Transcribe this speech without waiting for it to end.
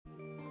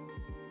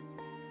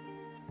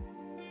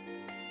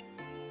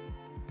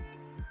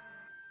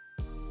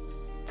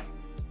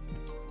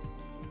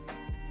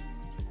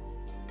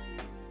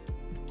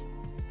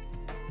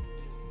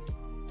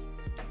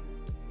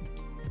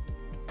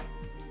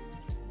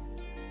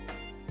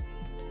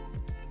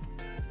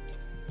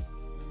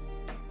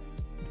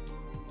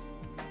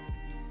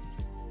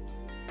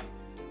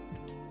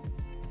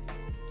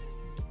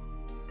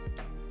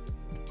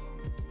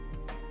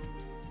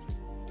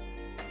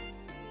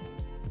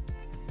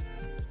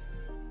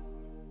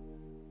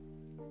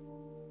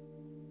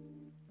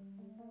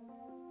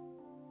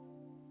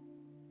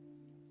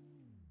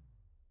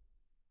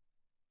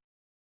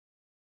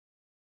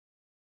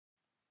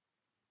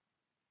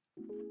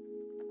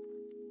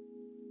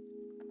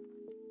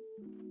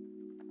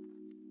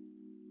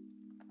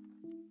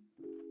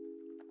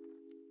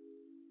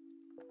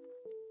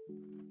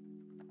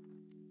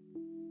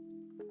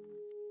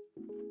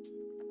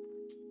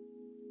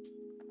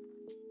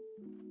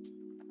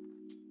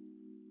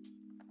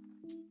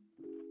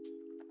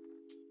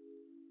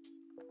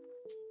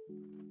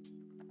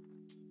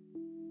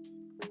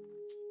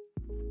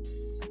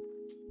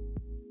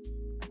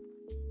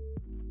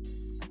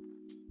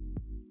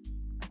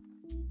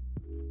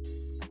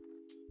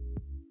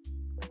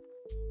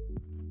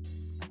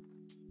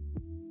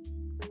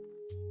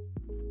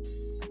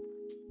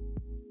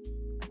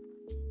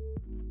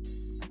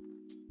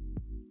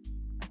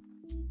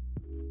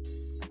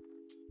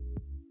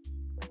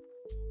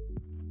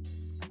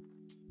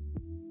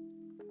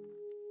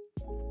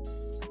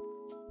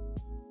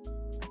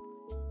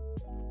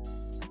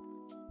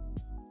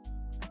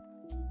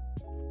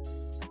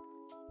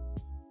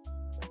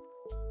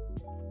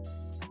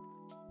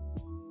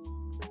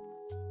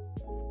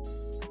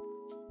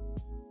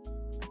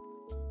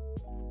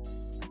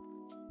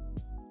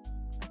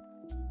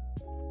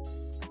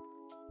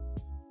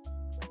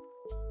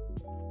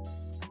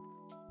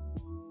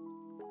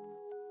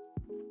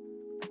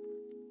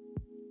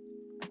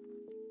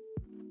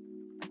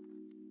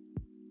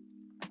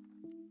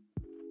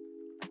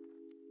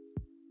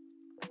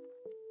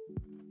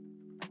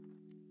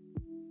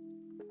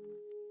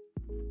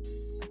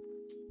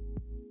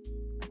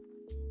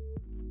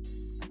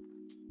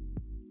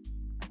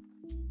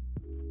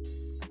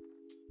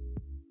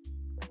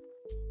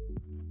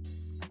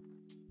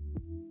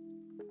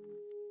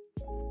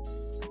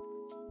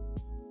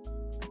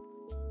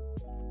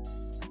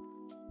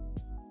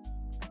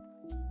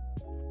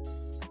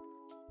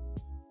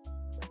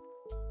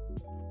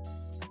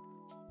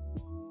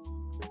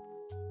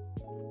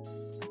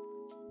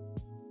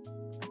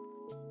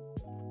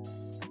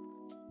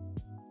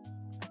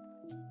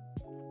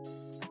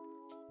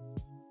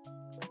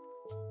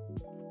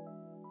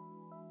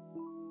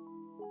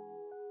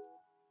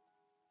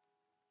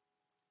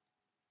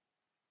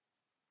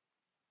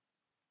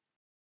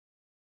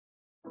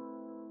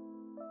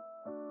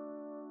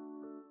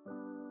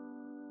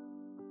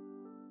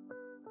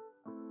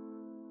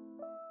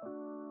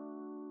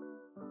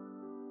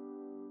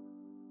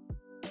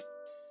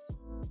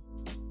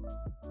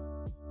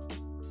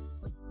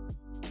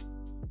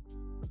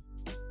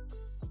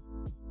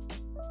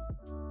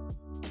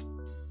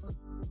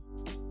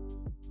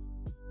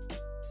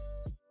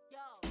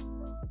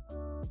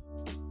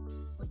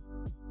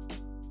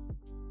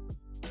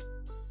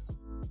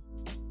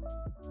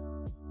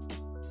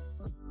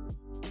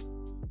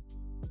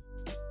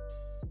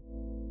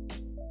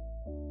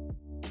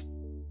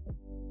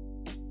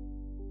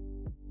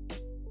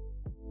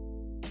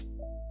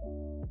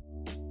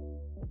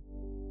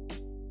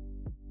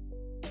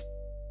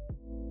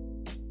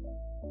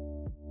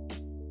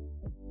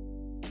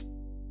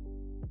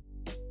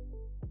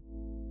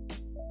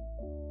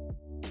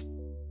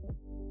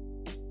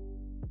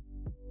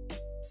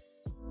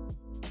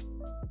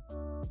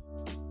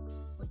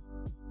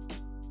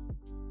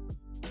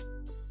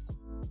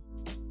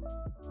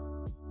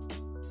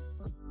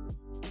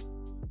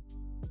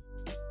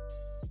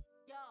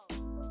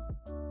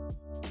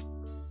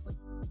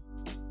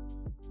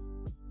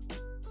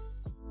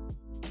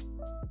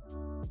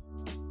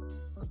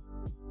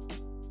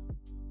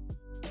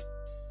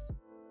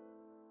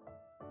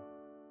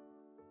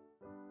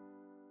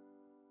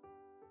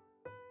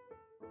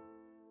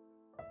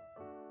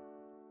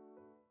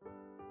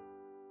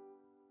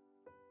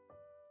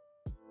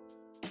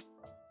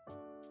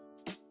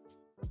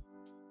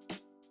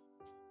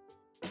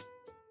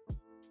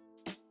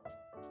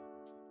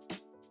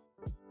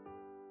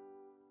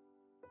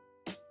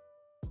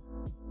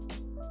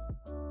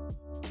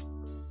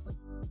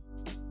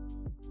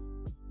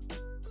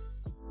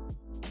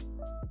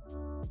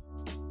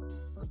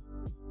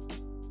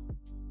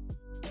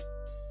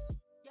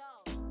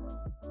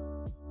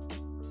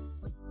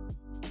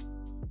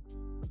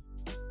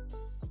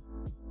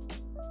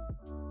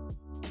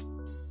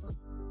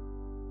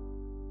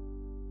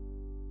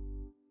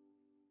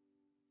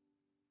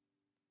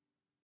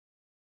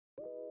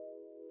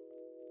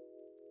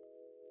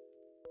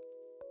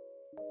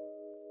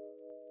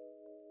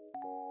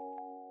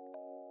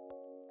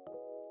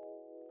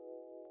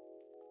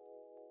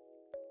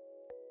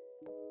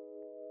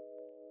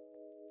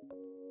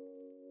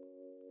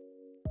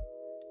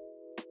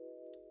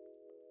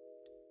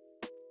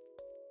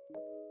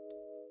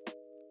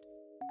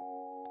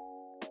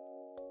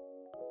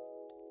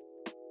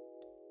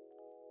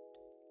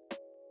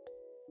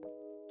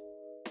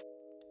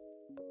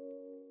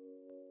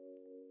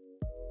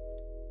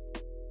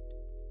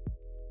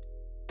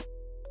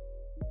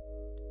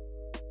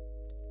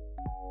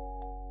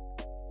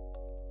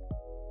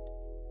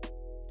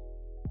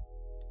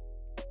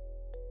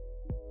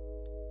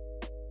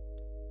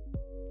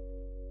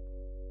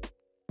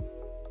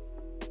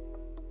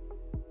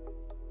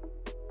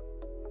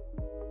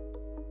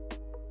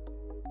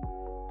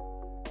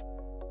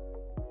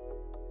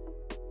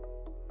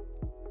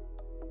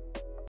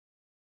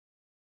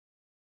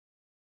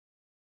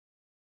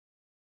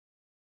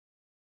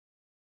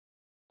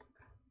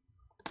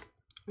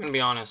I'm gonna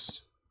be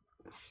honest.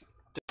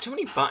 There's too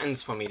many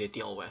buttons for me to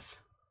deal with.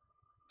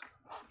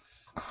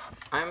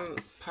 I'm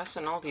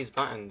pressing all these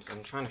buttons.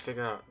 I'm trying to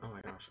figure out. Oh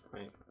my gosh!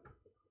 Wait.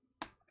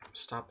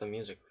 Stop the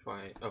music before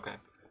I. Okay.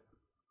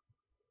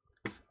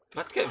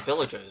 Let's get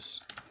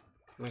villagers.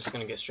 I'm just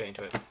gonna get straight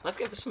into it. Let's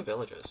get some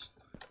villagers.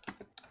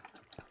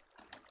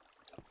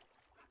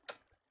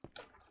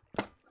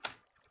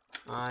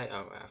 Oh, I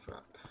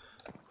forgot.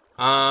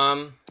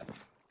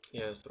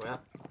 Here's the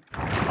map.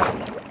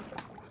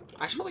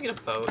 I should probably get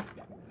a boat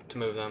to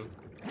move them.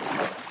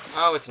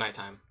 Oh, it's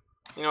nighttime.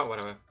 You know what,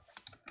 whatever.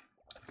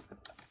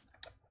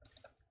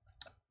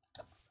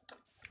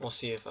 We'll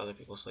see if other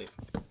people sleep.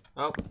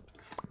 Oh,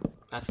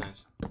 that's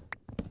nice.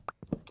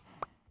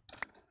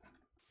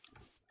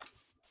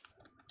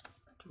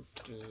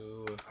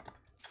 Do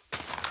I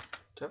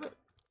have it?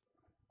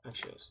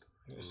 Actually,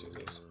 I'm gonna see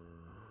these.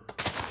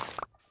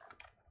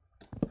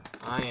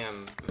 I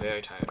am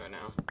very tired right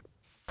now,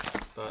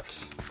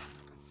 but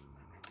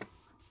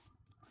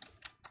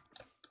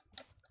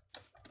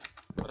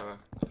whatever.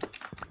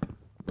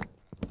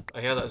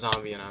 I hear that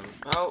zombie and I'm.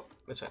 Oh,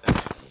 it's right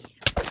there.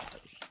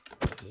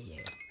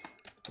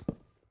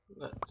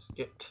 Let's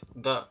get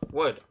the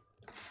wood.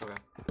 Okay.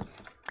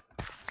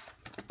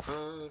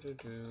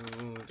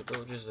 The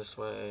villages this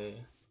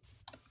way.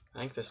 I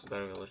think this is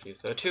better villages.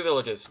 There are 2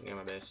 villages near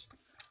my base,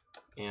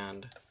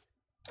 and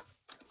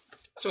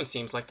this one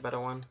seems like the better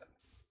one.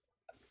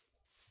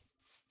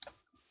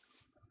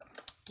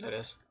 That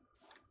is.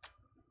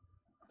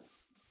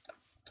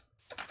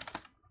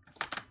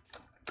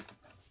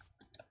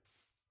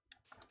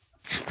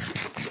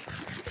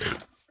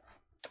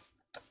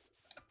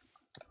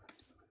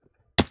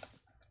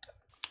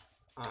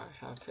 I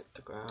have hit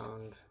the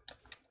ground.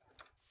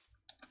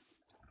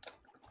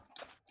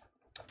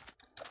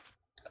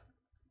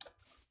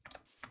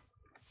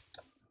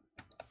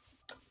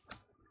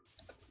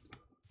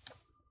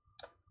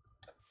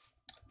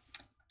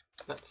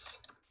 Let's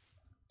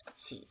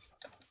see.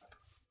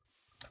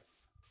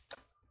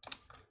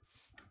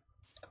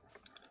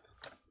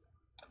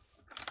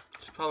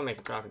 Should probably make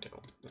a crafting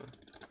table. Yeah.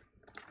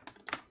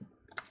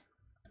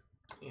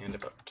 And a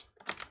boat.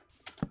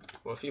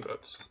 Well, a few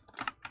boats.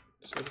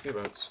 Just make a few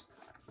boats.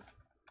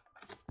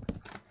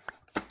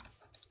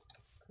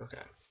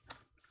 Okay.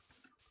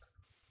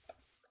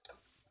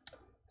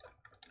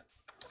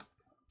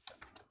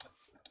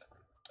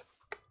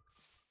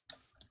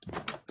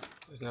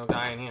 There's no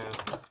guy in here.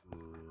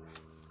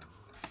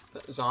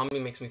 The zombie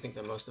makes me think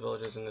that most of the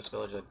villagers in this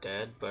village are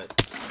dead, but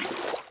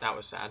that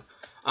was sad.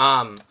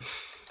 I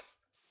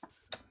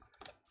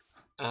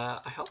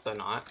hope they're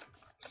not.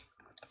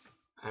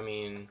 I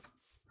mean,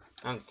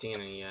 I haven't seen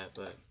any yet,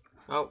 but...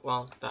 Oh,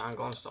 well, the Iron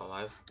Golem's still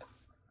alive.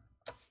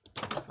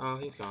 Oh,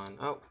 he's gone.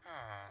 Oh.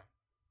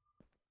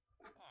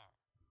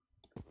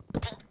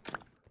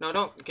 No,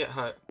 don't get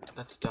hurt.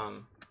 That's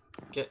dumb.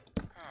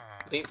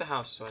 Leave the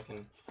house so I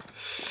can...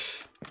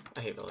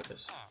 I hate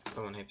villagers.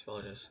 Everyone hates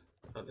villagers.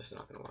 Oh, this is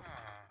not gonna work.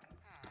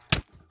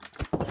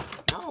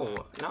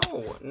 No,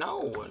 no,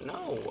 no,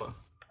 no.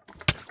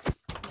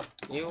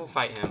 You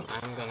fight him.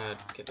 I'm gonna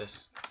get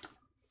this.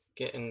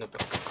 Get in the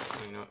boat.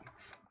 You know what?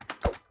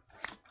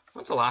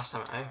 When's the last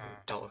time I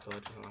haven't dealt with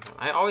villagers in a long time?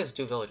 I always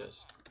do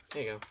villages.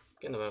 There you go.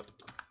 Get in the boat.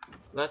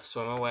 Let's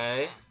swim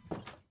away.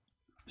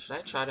 Should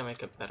I try to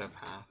make a better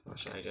path, or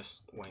should I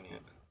just wing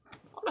it?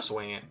 I'll just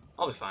wing it.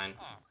 I'll be fine.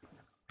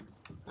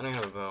 I don't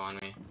have a bow on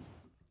me.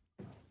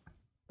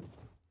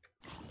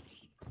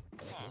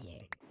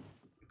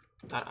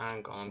 That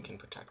Iron Golem can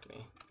protect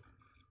me.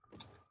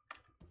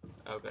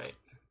 Oh, great.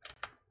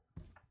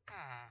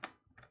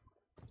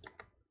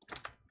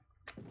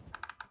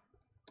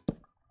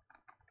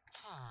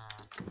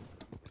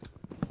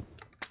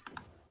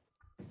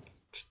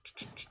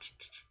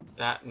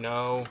 That,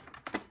 no.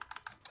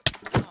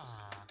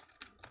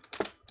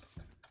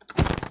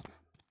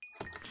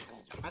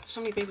 Why are there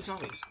so many baby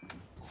zombies?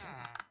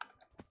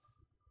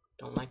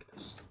 Don't like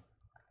this.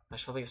 I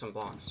should probably get some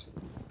blocks.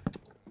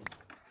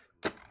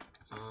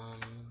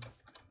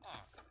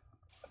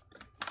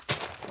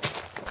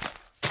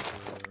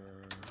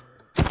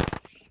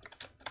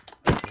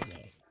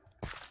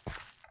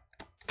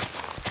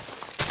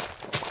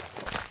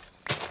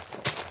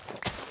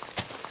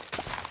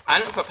 I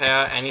didn't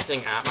prepare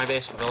anything at my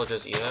base for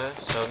villagers either,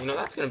 so, you know,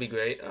 that's gonna be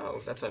great. Oh,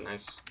 that's a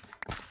nice...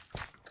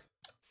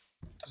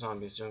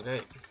 Zombies doing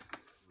great.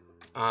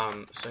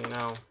 So, you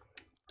know,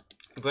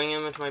 bring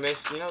him into my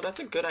base, you know, that's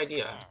a good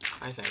idea,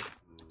 I think.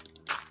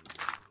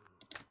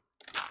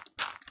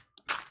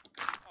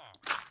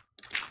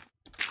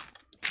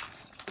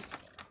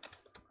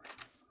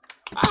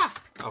 Ah!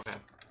 Okay.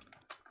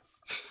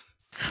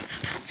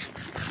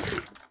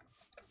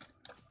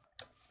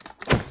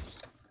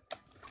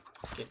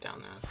 Get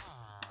down there.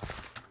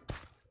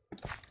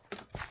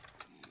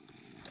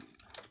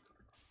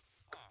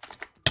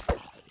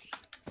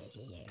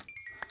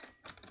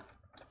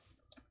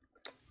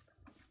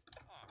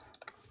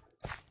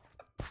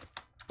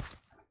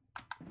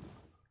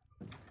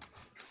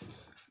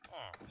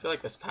 I feel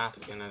like this path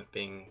is gonna end up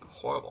being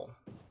horrible.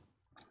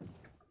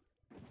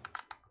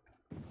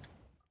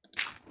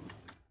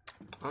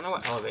 I don't know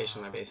what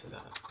elevation my base is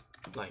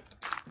at. Like,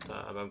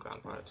 the above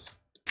ground parts.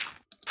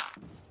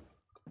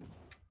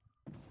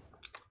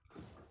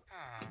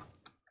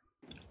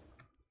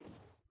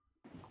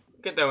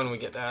 Get there when we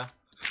get there.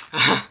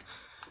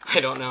 I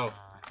don't know.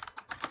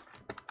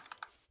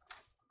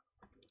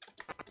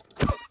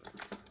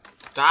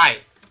 Die!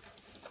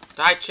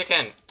 Die,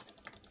 chicken!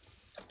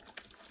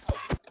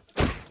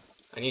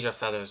 I need your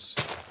feathers.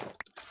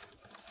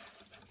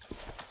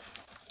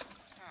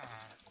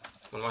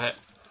 One more hit.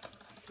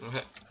 One more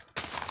hit.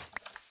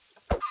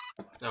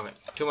 No, wait.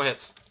 2 more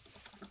hits.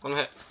 1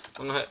 more hit.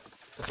 1 more hit.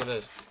 That's what it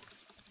is.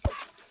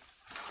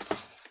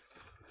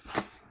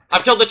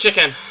 I've killed the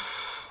chicken!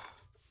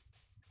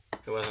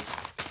 It wasn't.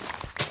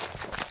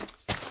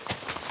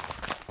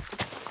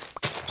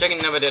 Chicken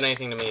never did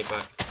anything to me,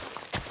 but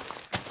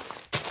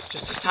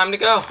it's time to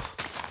go.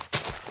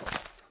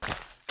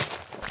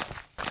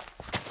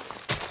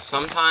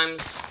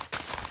 Sometimes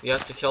you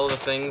have to kill the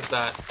things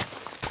that...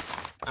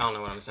 I don't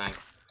know what I'm saying.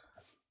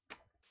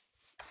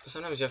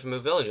 Sometimes you have to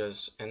move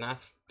villages, and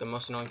that's the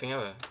most annoying thing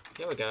ever.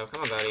 Here we go.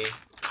 Come on, buddy.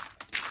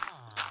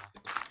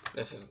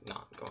 This is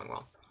not going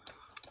well.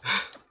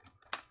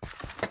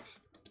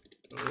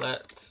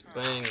 Let's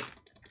bring...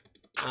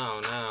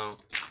 Oh, no.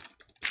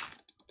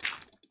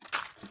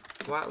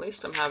 Well, at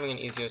least I'm having an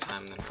easier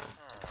time than her.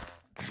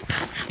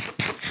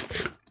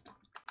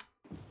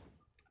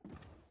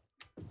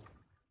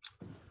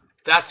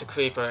 That's a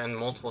creeper and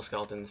multiple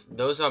skeletons.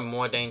 Those are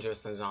more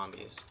dangerous than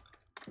zombies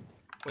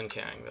when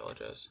carrying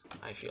villagers,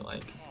 I feel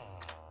like.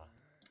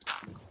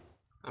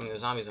 I mean, the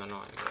zombies are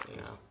annoying, but, you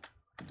know.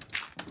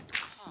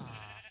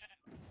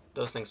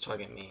 Those things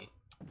target me.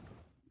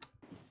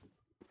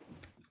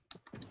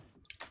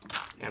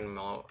 And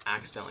will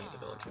accidentally hit the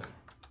villager.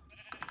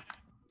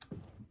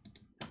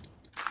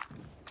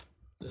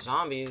 The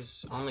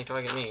zombies only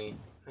target me,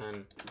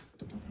 and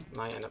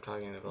might end up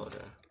targeting the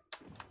villager.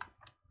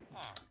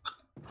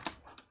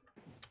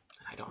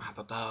 I don't have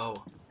a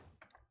bow.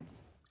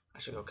 I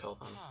should go kill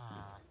them.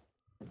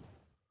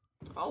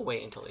 I'll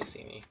wait until they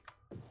see me.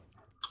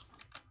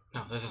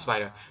 No, there's a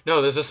spider.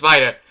 No, there's a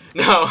spider!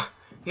 No!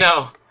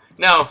 No!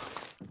 No!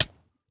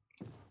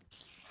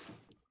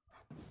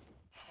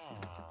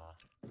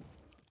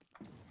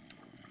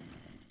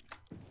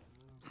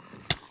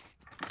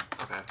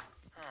 Okay.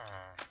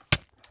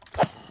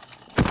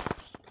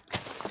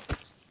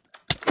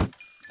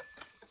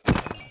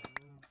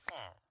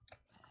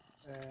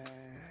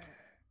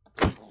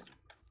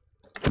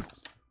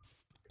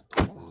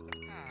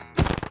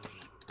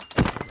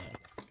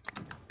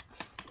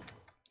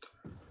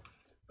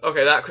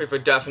 Okay, that creeper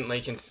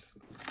definitely can...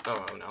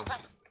 Oh, no.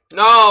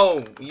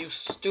 No! You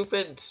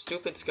stupid,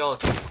 stupid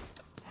skeleton.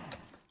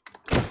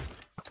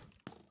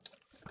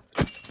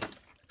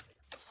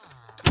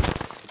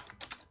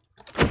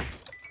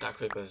 That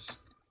creeper's...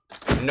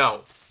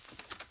 No!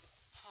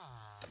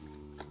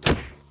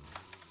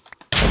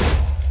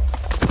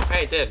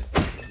 Okay, it did.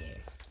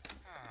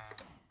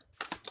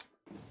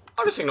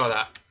 I'll just ignore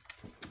that.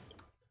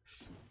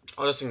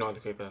 I'll just ignore the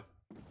creeper.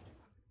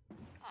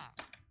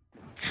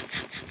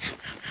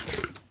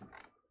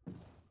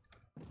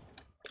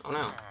 Oh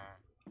no. I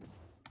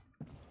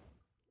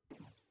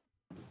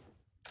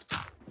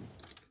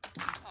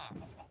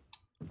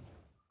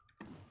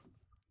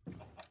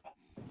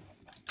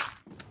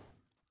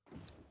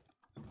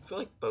feel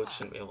like boats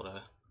shouldn't be able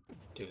to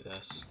do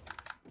this.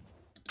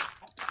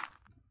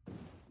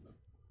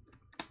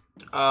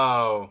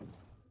 Oh.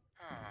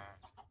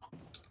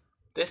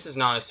 This is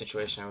not a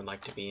situation I would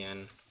like to be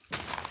in.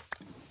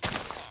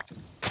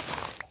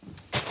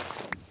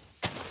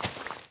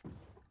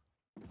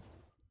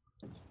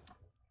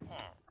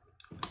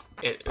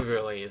 It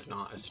really is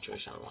not a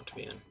situation I would want to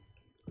be in.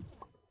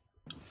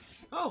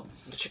 Oh,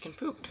 the chicken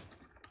pooped.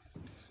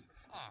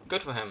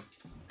 Good for him.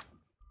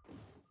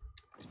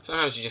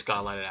 Sometimes you just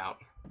gotta let it out.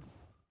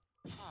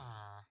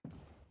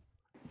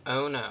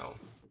 Oh no.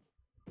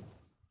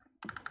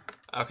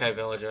 Okay,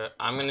 villager,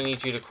 I'm gonna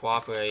need you to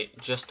cooperate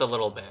just a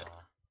little bit.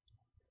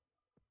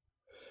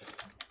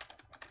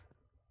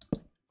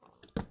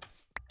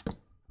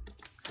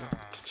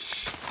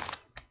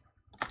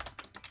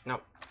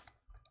 No.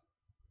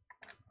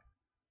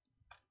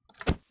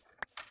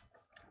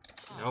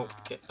 No,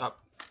 get up.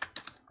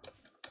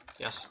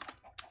 Yes.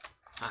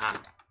 Haha.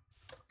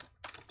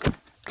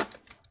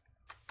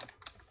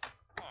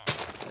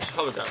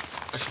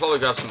 I should probably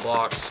grab some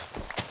blocks.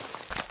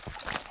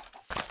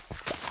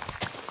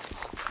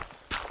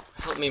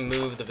 Help me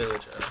move the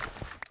villager.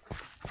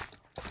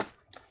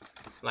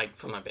 Like,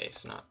 from my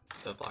base, not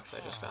the blocks I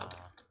just grabbed.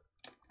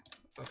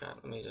 Okay,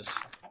 let me just...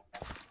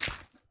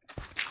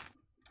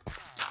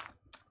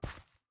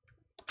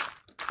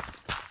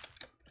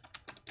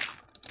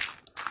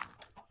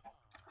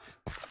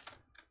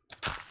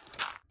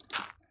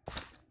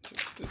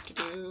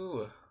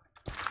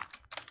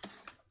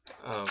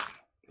 Oh,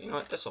 you know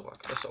what? This'll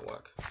work. This'll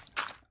work.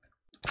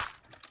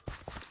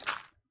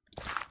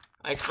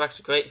 I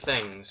expect great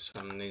things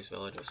from these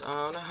villagers.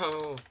 Oh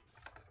no!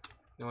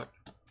 You know what?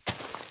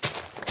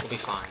 We'll be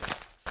fine.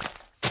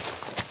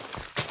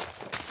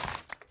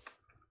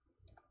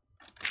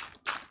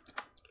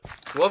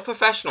 We're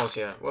professionals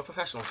here. We're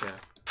professionals here.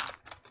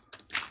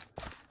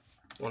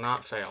 Will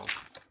not fail.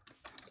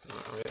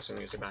 I'll get some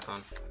music back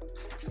on.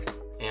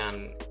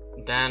 And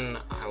then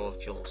I will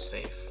feel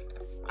safe.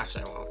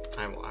 Actually, I won't.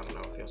 I will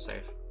never feel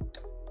safe.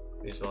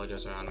 These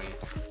villagers around me.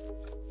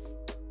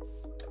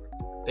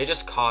 They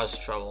just cause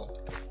trouble.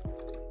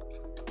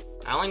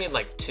 I only need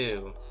like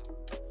 2.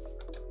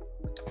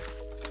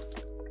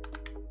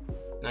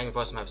 Now I can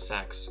force them to have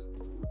sex.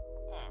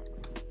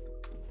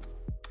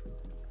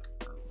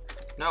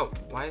 No,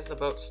 why is the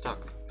boat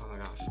stuck? Oh my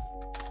gosh.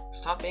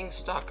 Stop being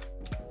stuck.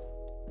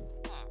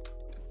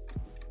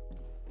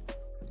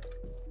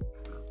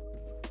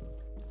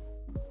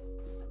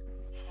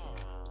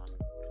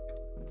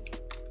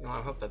 No,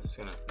 I hope that this is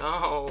gonna...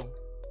 No!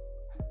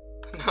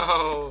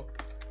 No!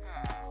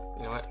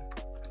 You know what?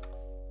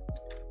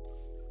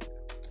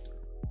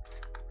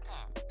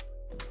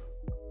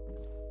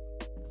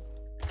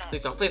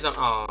 Please don't, please don't.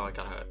 Oh, I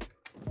got hurt.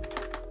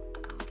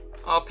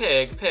 Oh,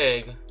 pig,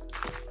 pig.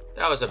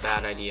 That was a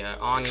bad idea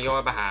on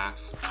your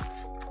behalf.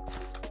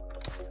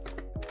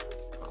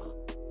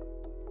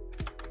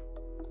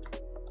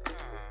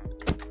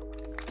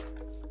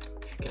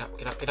 Get up,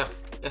 get up, get up.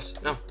 Yes,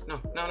 no, no,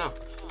 no, no.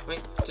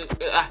 Wait,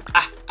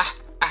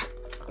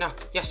 no,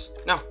 yes,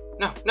 no,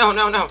 no, no,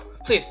 no, no.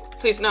 Please,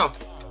 please, no.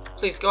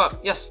 Please, go up.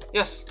 Yes,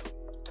 yes.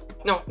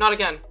 No, not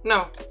again.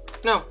 No,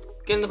 no.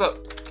 Get in the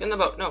boat. Get in the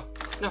boat. No,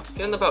 no,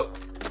 get in the boat.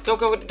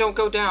 Don't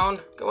go down.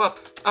 Go up,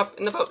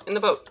 in the boat, in the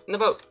boat, in the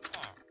boat.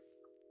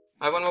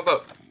 I have one more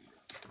boat.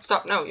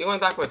 Stop, no, you're going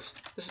backwards.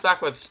 This is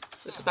backwards.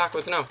 This is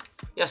backwards, no.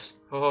 Yes.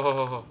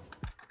 Oh.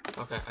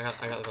 Okay, I got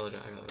the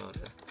villager, I got the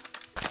villager.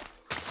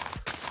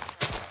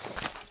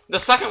 The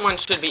second one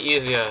should be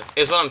easier,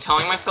 is what I'm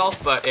telling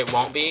myself, but it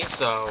won't be,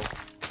 so...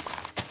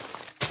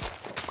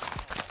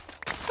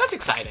 That's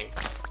exciting.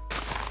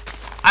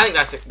 I think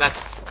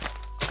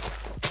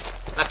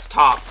that's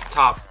top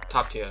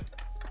tier.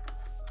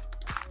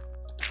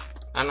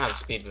 I don't know how to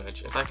speed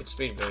bridge. If I could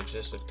speed bridge,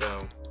 this would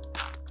go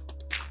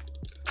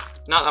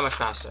not that much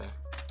faster.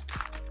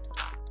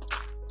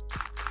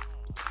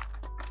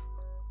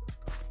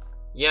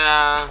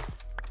 Yeah,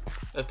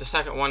 if the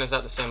second one is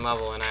at the same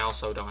level and I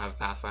also don't have a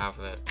path for half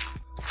of it.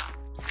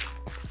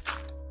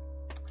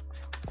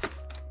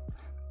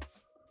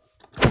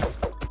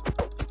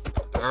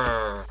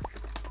 Grr.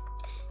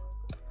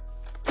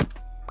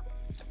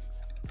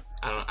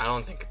 I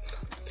don't think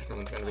the second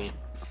one's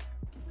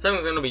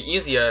gonna be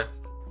easier,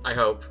 I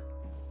hope.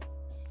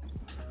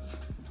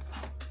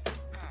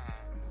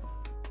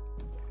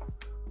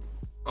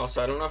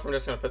 Also, I don't know if I'm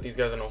just gonna put these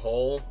guys in a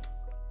hole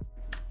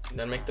and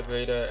then make the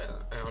burrito.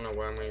 I don't know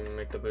where I'm gonna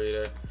make the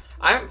burrito.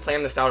 I haven't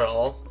planned this out at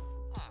all.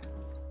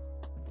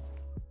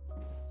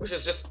 Which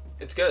is just,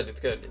 it's good,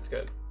 it's good, it's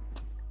good.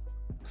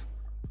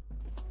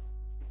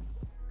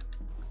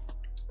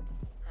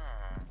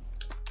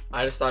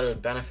 I just thought it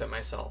would benefit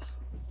myself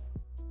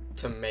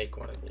to make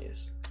one of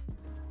these.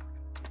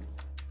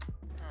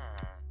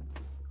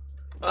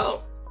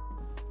 Oh,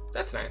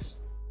 that's nice.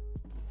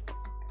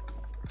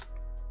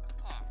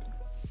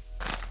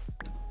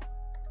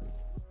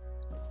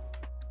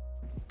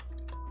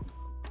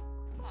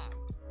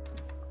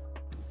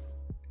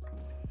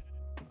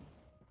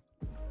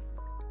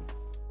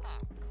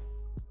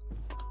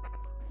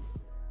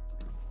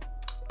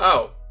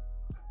 Oh.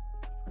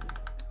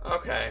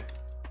 Okay.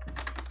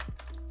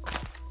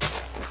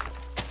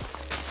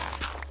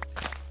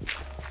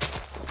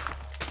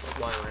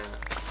 Why am I at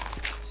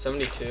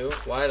 72?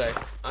 Why did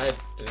I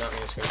did not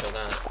mean to screenshot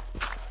that.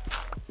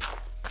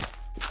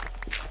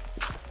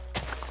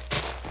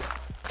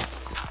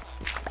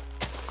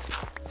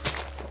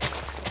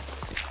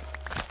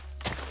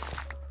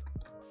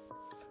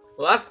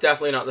 Well, that's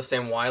definitely not the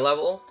same Y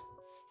level.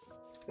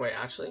 Wait,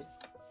 actually?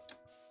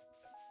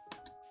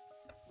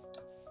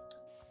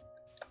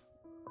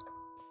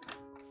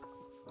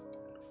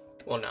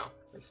 Well, no,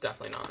 it's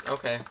definitely not.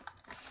 Okay.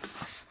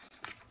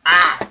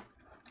 Ah!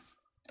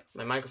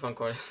 My microphone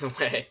cord is in the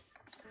way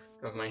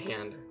of my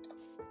hand.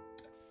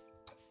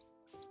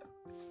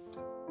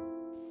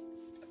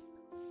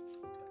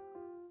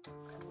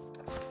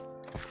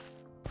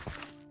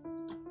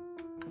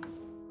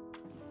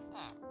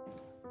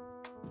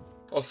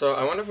 Also,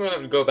 I wonder if we're gonna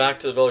have to go back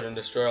to the village and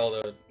destroy all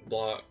the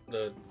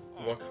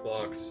work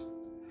blocks.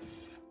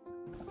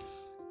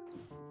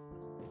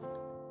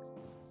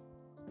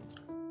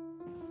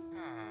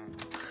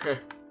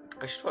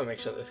 I should probably make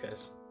sure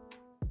that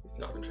he's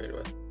not been traded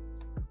with.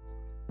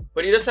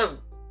 But he does have...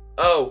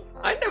 Oh,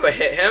 I never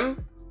hit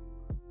him!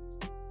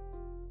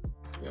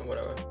 You know,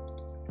 whatever.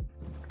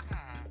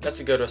 That's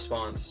a good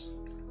response.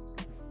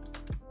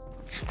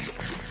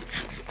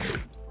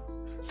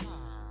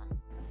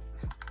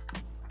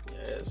 Yeah,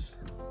 it is.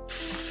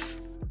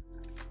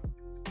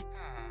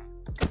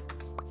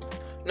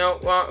 No,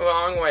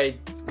 wrong way,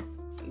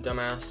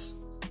 dumbass.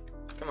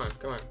 Come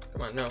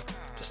on, no.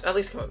 Just at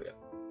least come over here.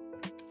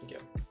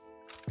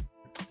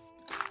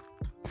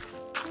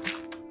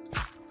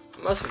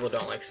 Most people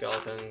don't like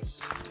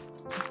skeletons.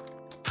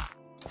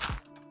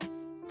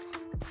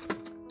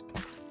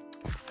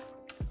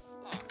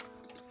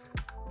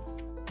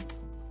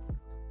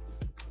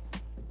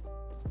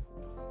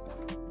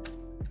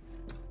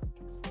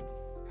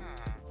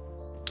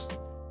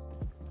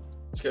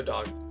 Good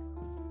dog.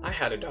 I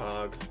had a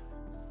dog.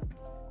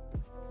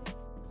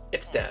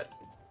 It's dead.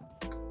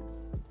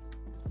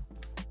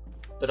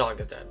 The dog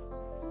is dead.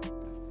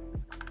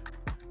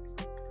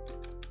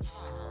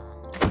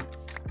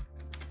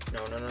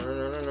 No, no, no,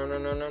 no, no, no, no,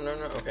 no, no, no,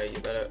 no. Okay, you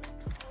better.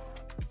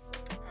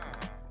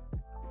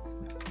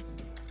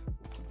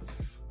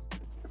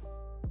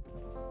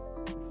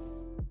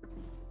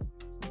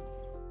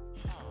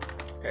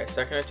 Okay,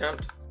 second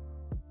attempt.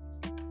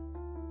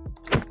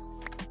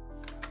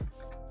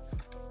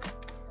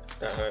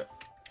 That hurt.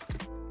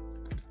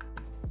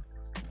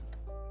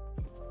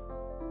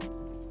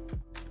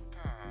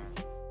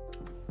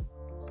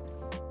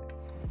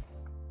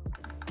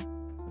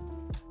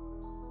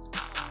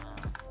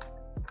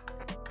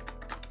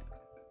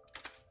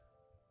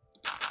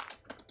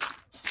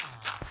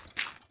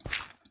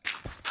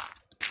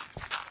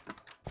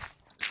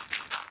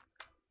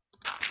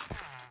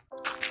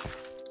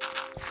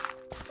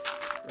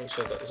 Make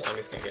sure that the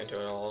zombies can't get into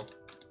it at all.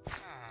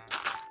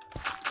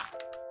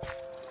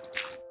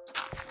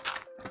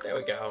 There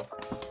we go.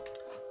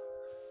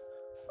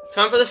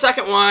 Time for the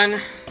second one!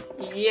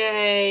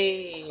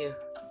 Yay!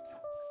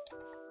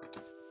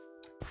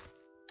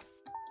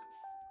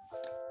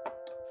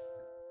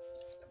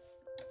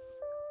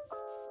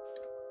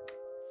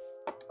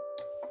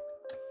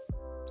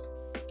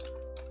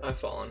 I've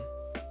fallen.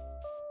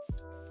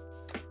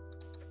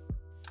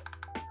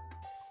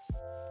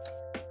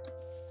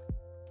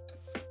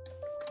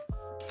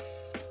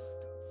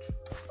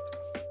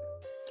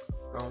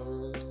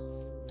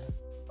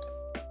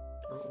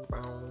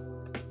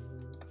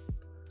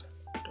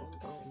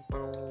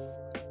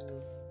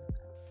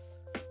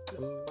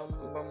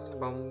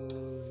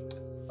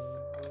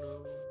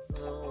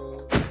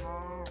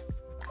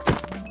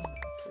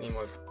 Need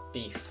more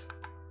beef.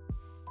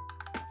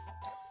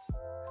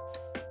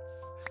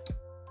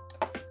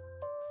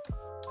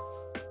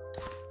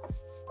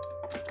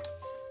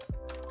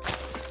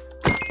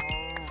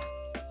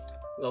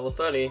 Level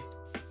 30.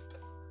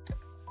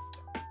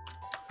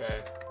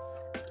 Okay.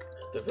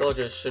 The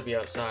villagers should be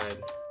outside.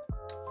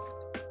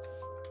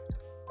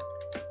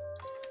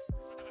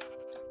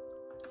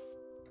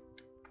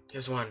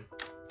 Here's one.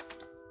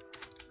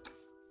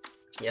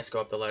 Yes,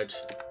 go up the ledge.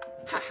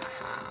 Ha ha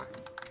ha.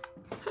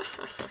 Ha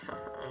ha ha ha.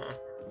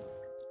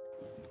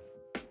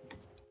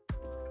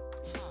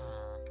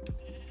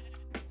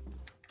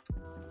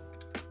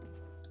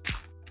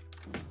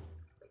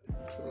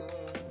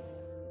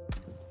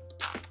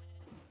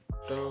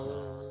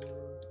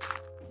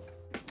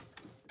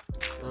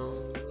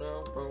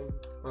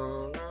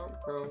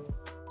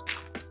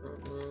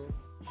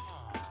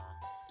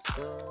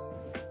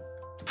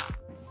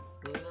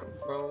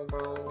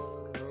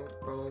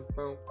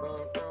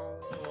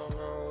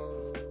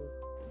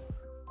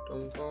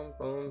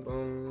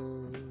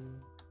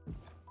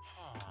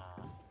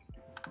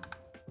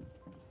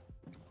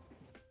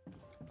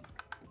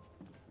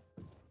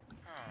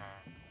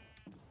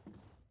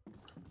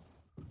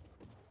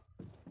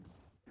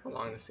 How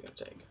long is this gonna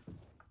take?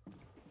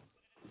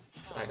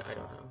 So I don't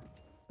know.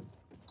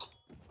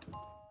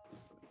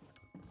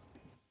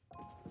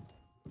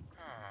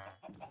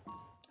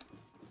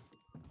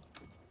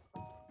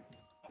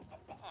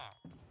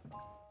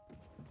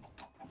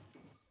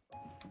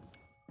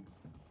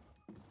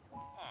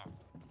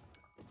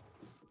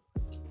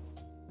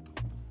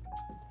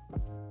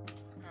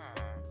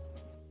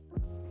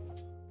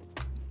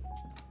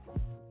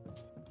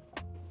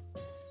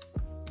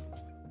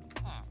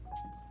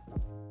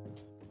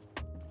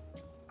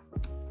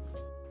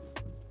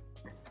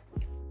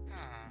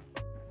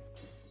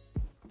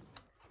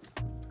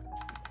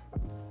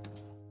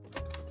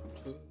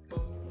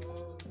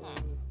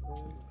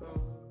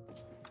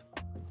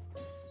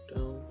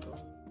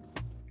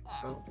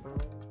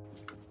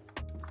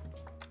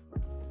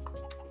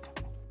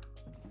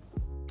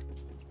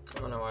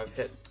 Oh no, I've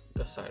hit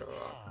the side of a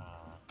rock.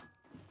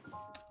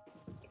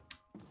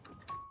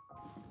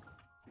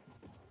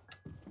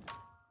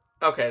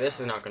 Okay, this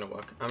is not gonna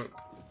work. I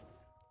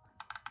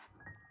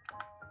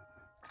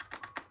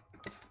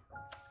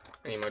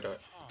need more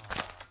dirt.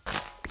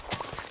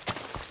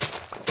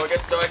 Before it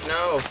gets dark,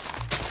 no!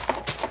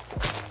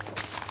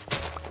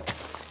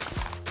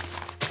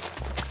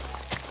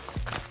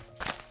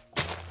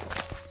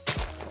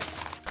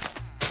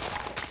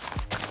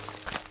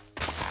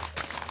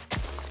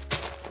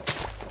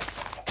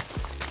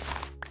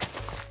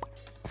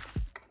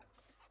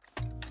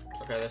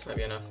 Okay, this might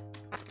be enough.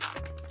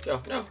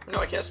 Go. No, no,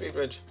 I can't speed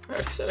bridge. I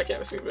already said I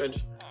can't speed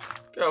bridge.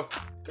 Go,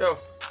 go,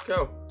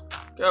 go,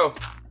 go.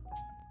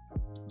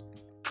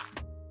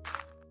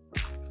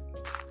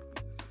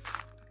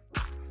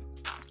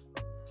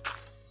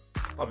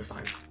 I'll be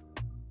fine.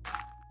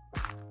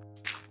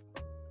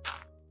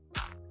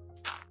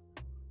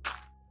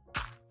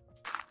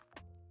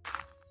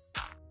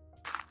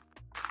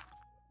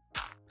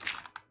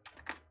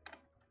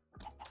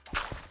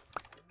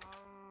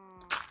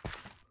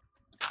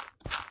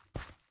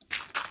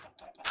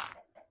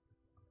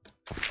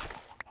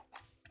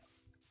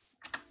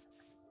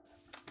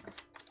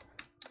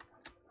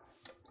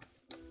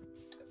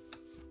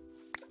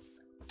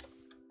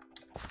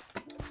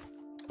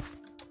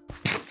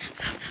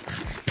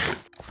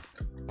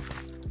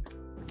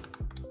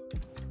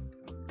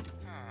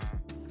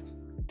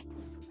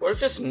 What if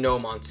just no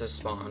monsters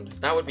spawned?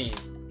 That would be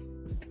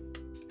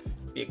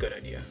a good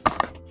idea.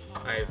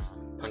 I've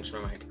punched my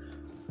mic.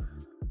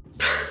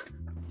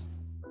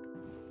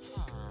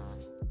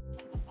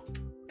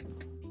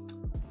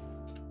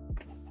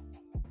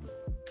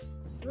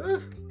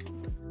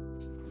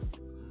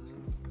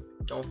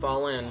 Don't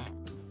fall in.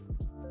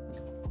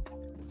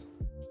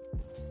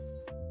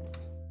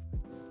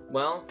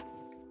 Well,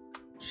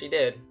 she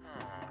did.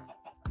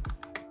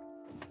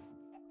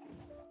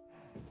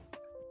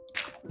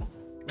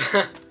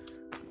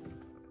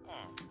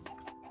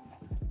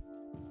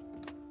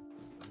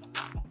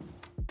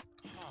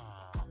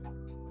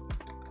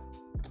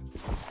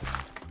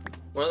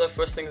 One of the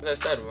first things I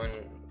said when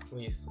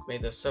we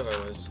made this server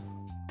was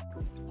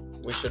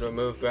we should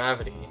remove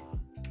gravity.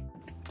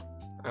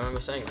 I remember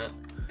saying that.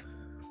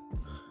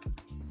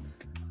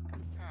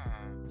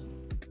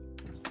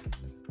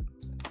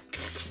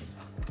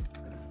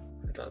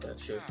 I thought that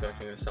she was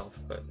correcting herself,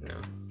 but no.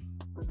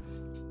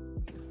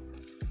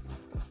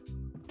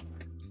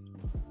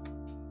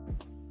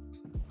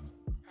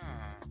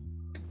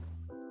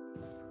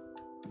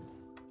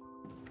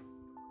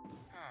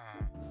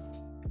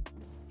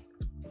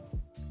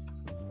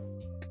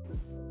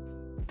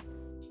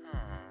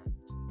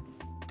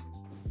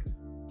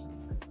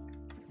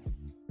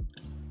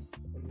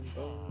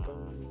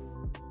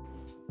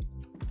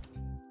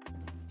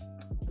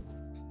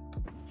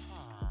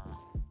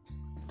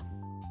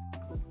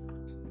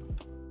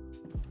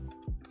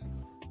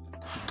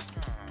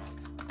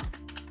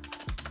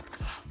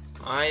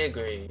 I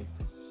agree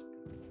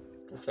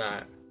with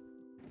that.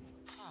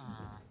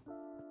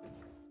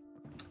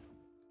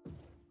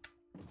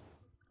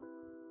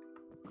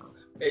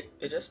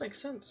 It just makes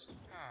sense.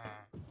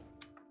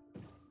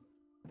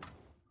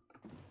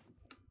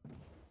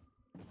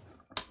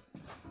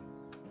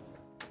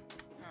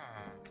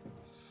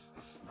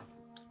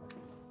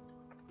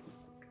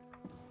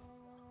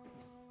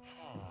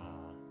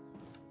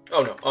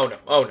 Oh no, oh no,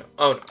 oh no,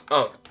 oh no,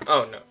 oh no,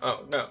 oh no,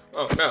 oh no,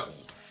 oh no.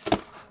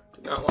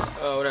 Do not want,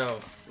 oh no.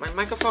 My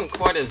microphone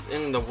cord is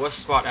in the worst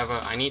spot ever.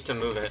 I need to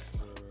move it.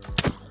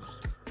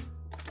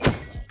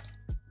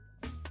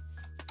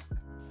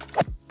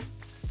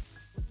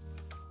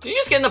 Did you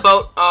just get in the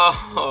boat?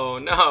 Oh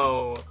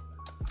no.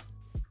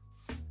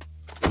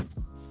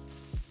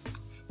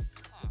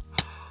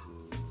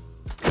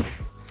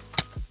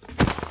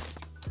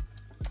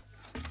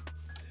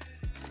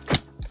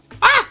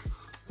 Ah!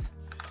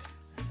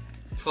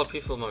 It's called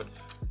peaceful mode.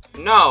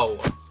 No!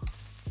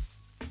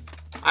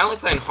 I only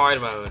play in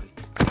hard mode.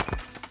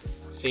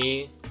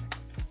 See?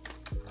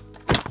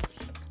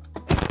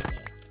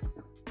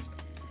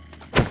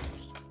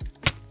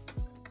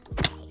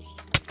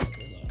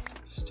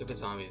 Stupid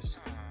zombies.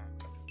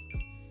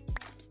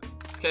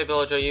 It's okay,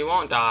 villager, you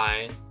won't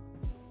die.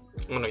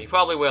 Well, no, you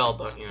probably will,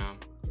 but, you know.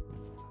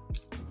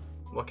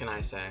 What can I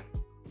say?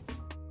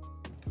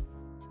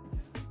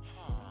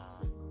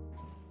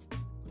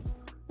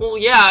 Well,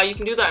 yeah, you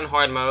can do that in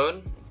hard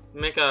mode.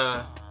 Make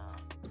a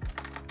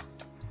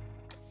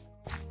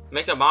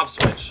mob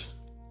switch.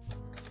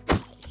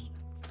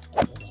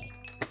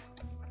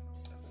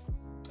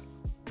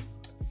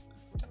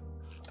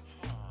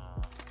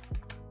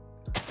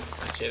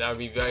 Actually, that would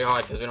be very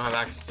hard because we don't have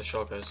access to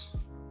shulkers.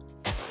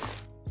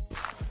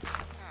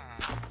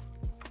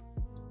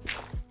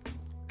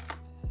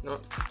 No, you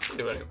can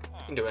do it. You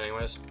can do it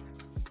anyways.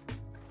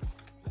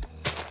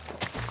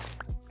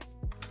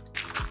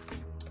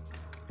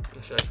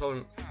 Should I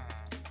probably?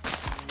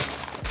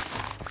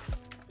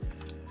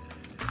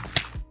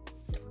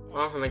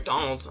 Well, for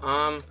McDonald's,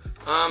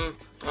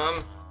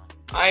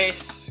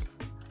 ice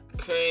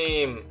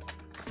cream.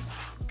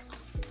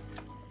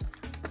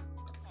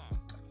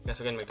 Guess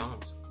we're getting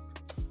McDonald's.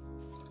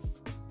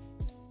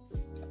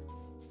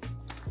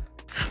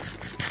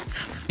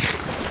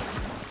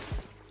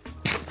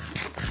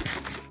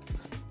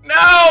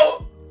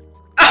 No!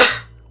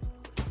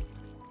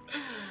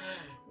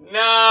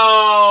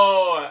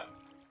 No!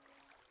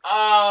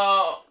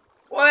 Oh,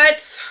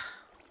 what?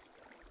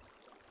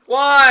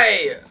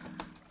 Why?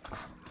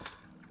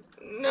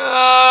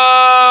 No!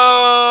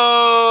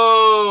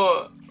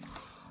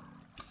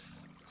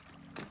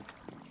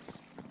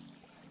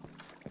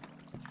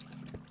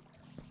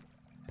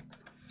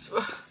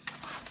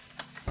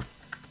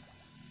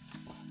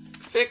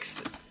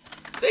 Fix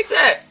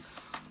it!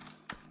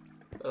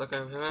 Look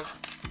over here.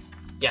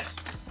 Yes.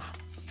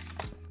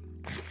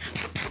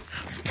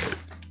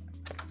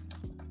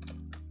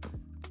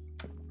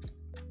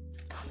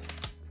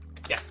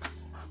 Yes.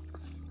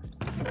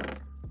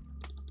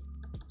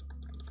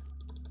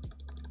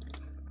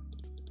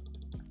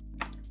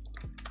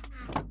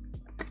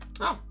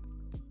 Oh.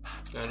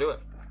 She's gonna do it.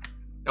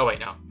 Oh wait,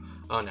 no.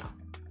 Oh no.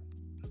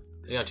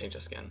 She's gonna change her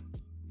skin.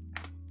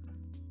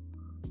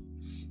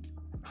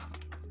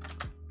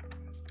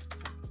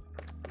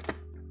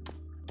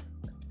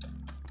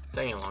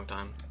 Taking a long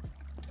time.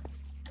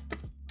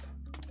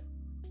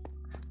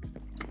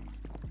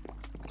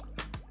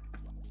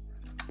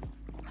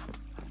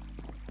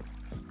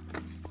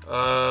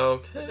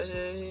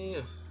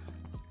 Okay.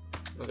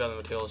 We got the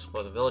materials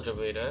for the villager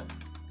breeder.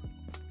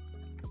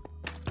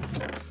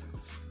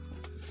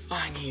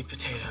 I need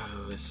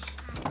potatoes.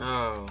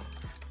 Oh.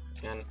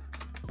 And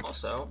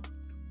also,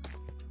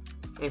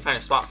 I need to find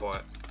a spot for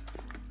it.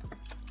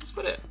 Let's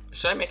put it.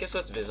 Should I make it so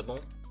it's visible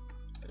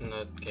in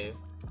the cave?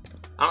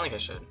 I don't think I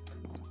should.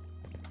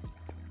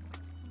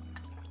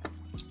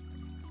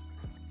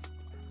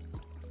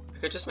 I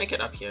could just make it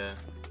up here.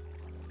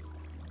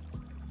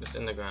 Just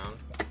in the ground.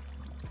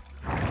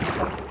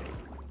 I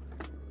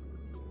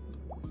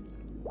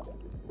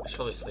should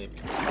probably sleep.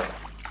 You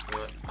know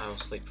what? I will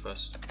sleep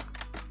first.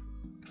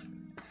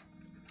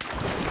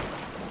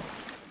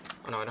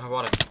 Oh no, I don't have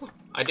water. Oh,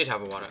 I did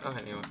have a water.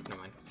 Okay, you know what?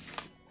 Never mind.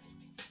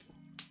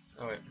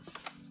 Oh wait.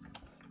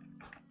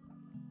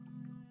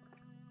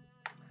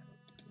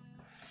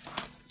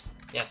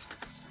 Yes.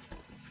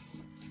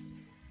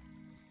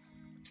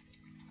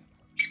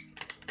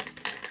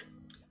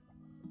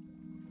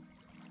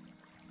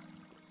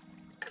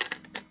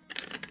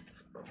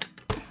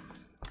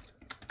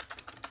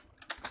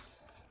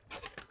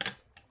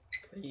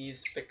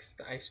 Please fix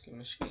the ice cream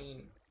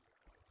machine.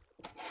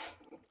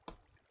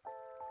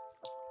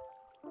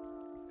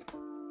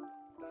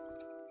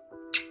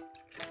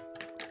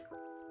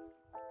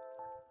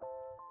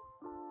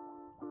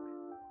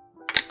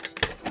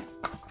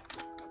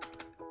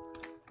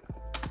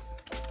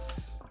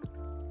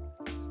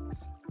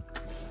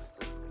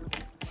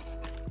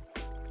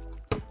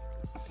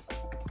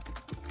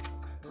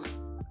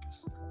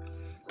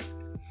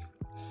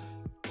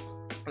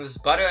 There's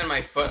butter in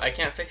my foot. I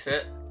can't fix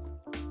it.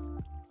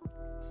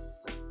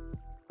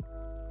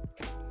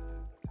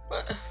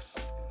 What?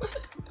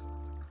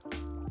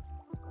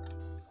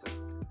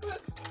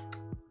 What?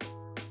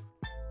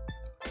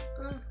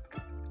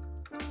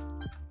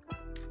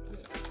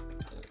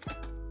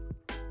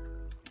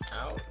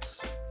 Out.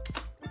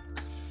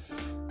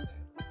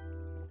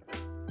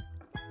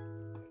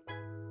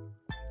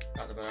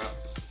 Got the butter out.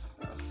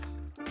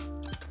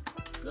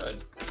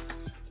 Good.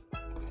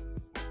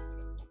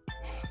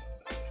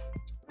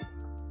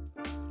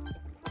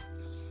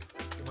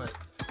 What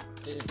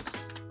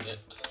is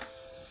it?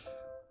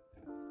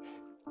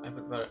 I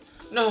put butter.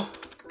 No!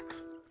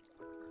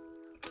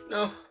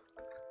 No!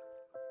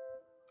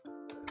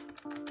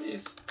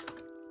 Please.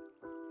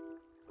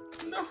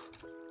 No!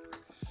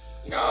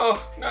 No!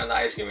 Not the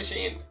ice cream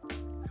machine!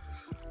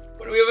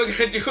 What are we ever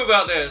gonna do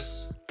about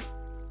this?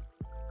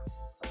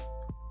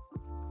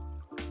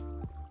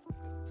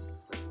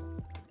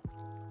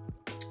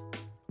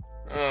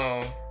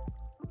 Oh.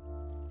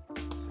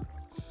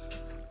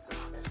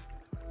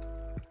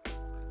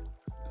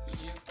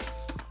 You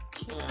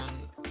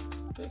can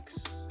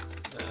fix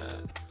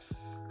that,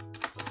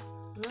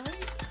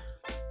 right?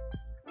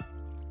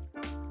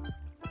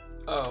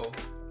 Oh.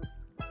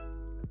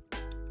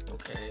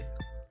 Okay.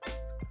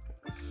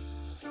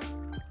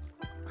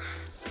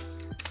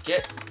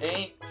 Get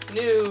a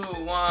new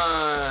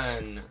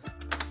one!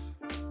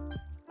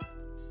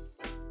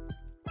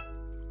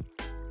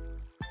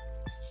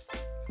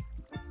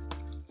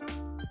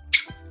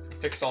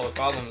 Fix all the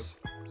problems.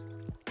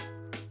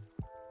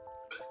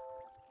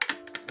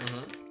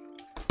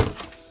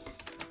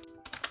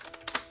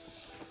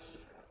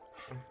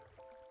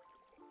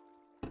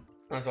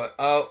 That's what.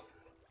 Oh.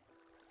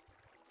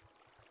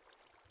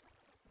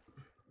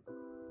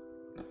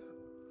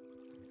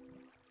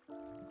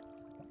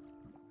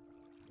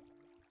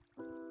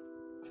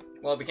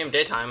 Well, it became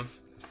daytime.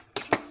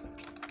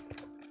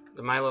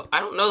 The Milo.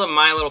 I don't know the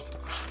My Little.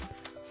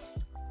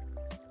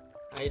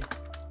 I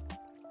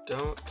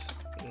don't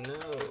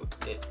know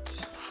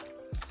it.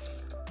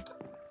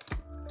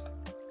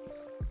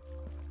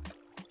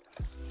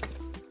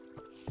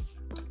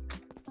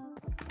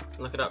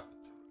 Look it up.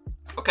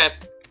 Okay.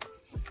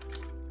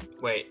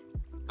 Wait.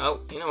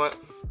 Oh, you know what?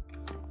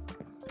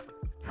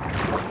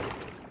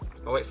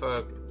 I'll wait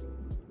for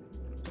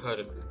her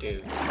to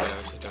do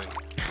whatever she's doing.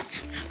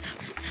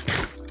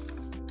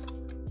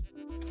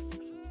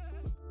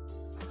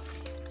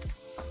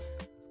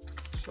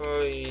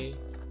 Sorry.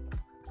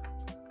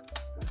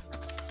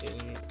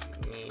 Didn't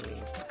mean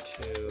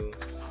to.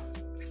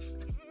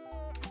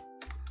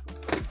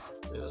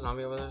 Is a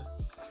zombie over there?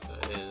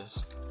 There it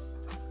is.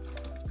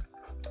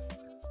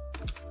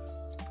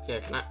 Yeah,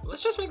 can I?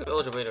 Let's just make a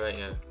villager breeder right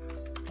here.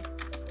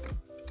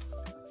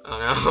 Oh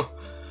no.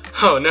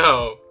 Oh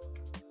no.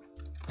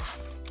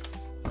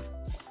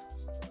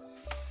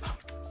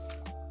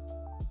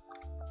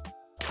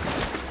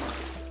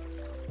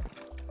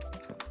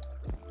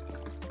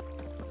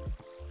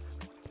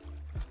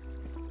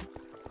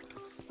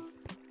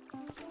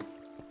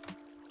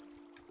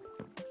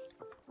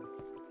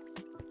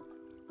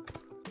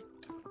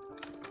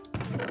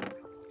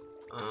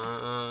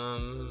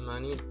 I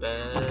need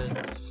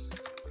beds.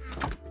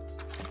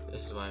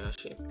 This is why I got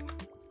sheep.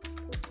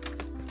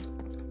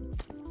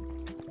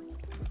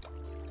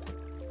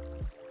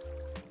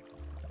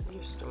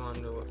 Used to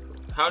wonder what.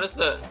 How does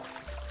the.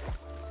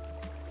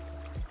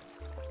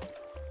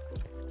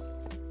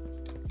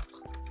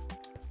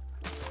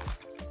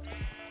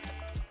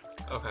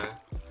 Okay.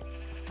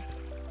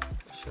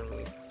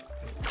 Shouldn't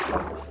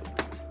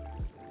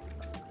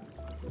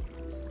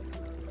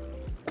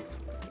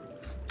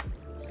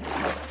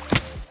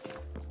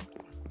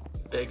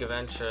big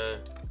adventure.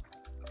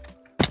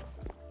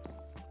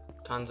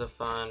 Tons of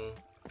fun.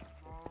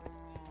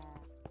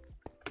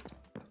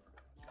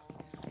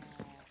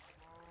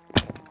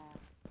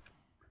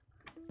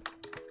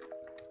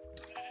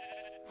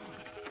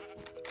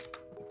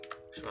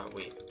 About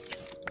wheat.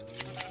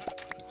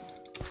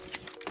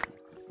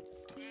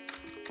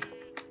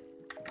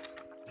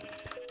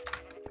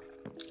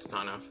 It's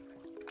not enough.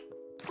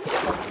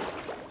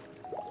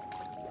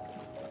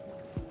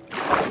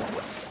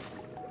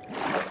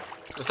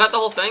 Was that the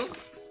whole thing?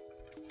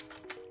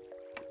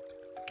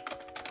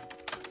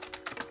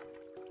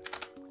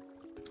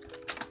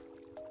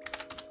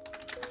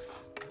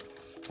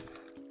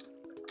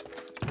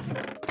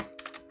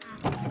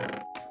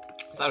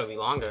 I thought it would be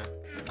longer.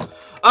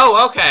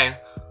 Oh, okay.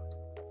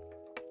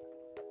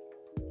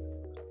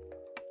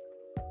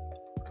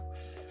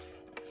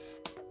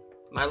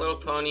 My Little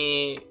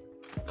Pony.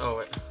 Oh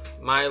wait.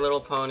 My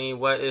Little Pony.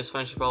 What is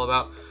friendship all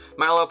about?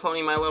 My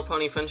Little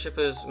Pony, friendship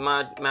is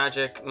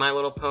magic. My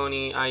Little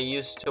Pony, I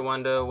used to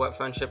wonder what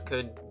friendship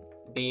could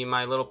be.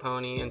 My Little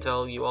Pony,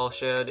 until you all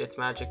shared its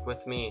magic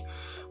with me.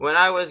 When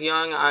I was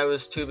young, I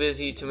was too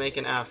busy to make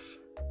an F.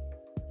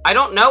 I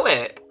don't know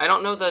it. I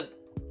don't know the...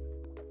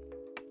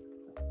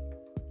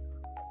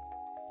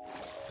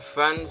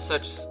 Friends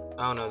such...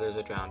 Oh no, there's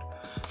a drowned.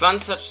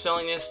 Friends such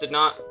silliness did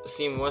not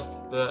seem worth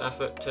the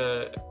effort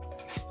to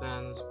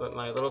expend, but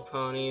my little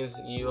ponies,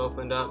 you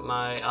opened up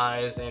my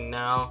eyes, and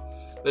now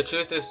the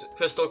truth is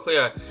crystal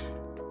clear.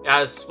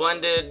 As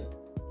splendid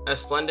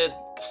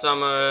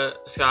summer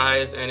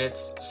skies, and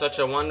it's such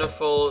a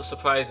wonderful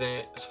surprise.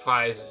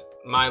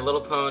 My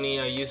Little Pony,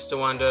 I used to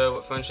wonder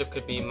what friendship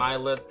could be. My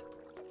little...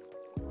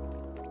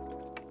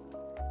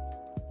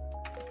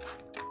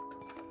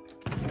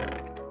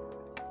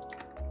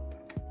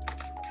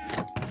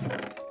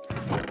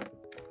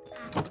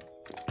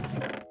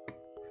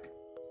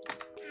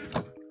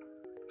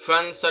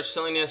 Friends, such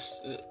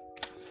silliness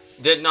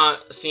did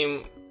not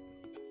seem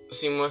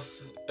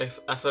worth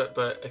effort,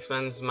 but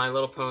expends. My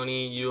Little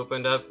Pony, you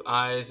opened up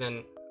eyes,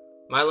 and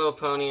My Little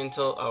Pony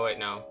until... Oh wait,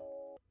 no.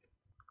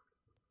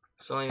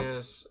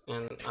 Silliness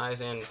and eyes,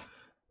 and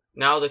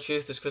now the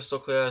truth is crystal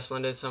clear.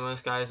 Splendid summer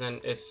skies,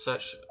 and it's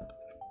such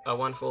a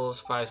wonderful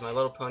surprise. My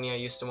Little Pony, I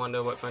used to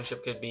wonder what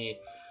friendship could be.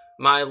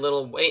 My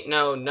little... Wait,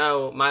 no.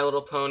 My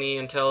Little Pony,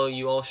 until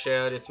you all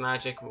shared its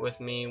magic with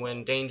me.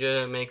 When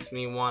danger makes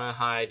me wanna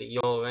hide,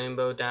 your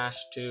rainbow dash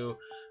to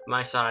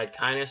my side.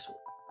 Kindness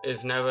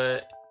is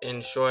never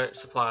in short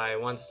supply.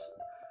 Once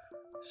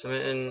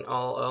smitten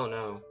all... Oh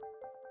no.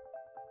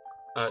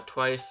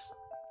 Twice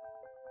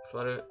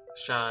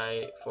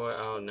Fluttershy for...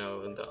 Oh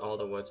no, all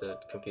the words are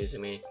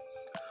confusing me.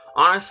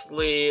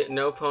 Honestly,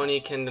 no pony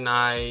can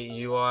deny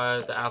you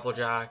are the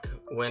Applejack.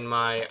 When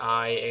my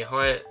eye, a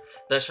heart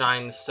that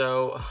shines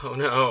so... Oh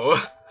no.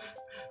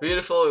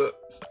 Beautiful,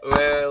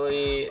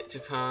 rarity to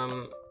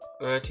come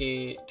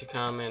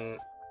and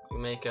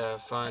make a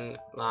fun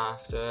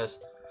laughter as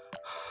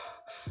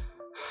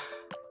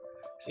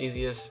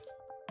easy as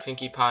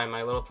Pinkie Pie.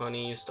 My Little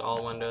Pony used to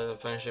all wonder the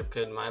friendship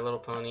could. My Little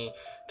Pony,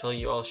 till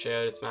you all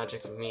shared its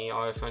magic with me.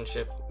 Our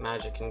friendship,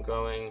 magic and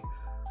growing.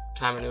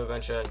 Time a new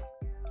adventure.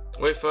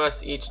 Wait for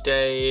us each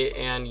day,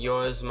 and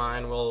yours,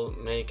 mine, will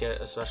make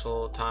it a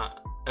special time.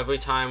 Every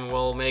time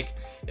we'll make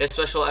it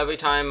special. Every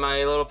time,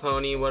 My Little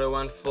Pony. What a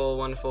wonderful,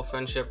 wonderful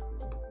friendship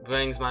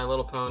brings. My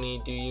Little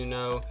Pony, do you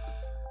know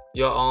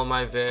you're all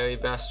my very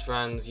best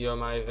friends? You're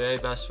my very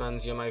best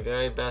friends. You're my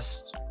very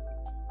best.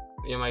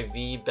 You're my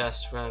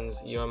best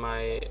friends. You're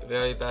my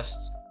very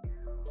best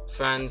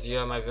friends.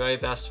 You're my very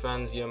best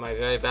friends. You're my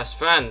very best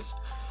friends.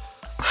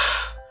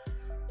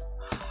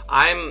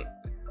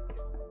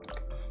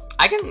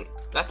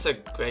 That's a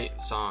great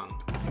song.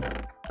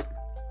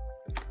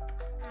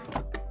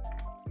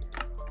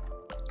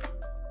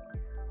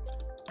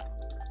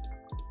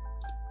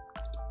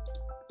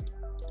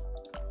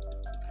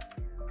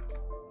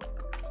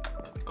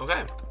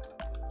 Okay.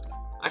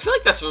 I feel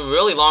like that's a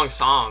really long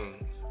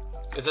song.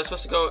 Is that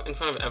supposed to go in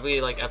front of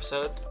every, like,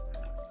 episode?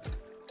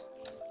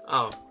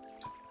 Oh.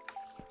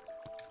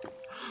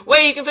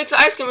 Wait, you can fix the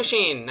ice cream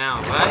machine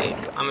now, right?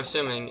 I'm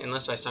assuming,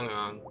 unless I sung it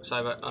wrong.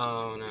 Sorry, but...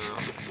 Oh, no.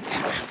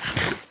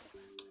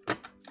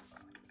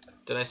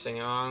 Did I sing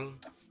it wrong?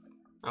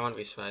 I wouldn't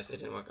be surprised it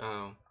didn't work.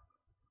 Oh.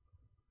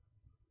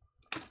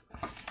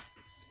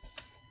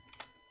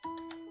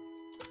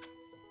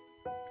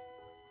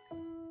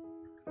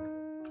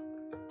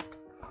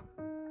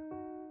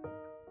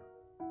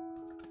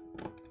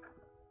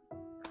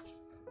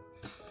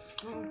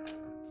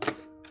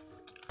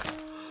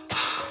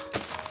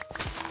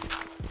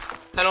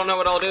 I don't know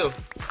what I'll do,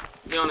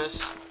 to be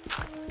honest.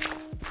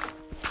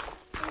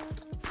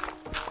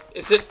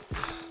 Is it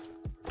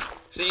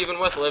even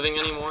worth living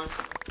anymore?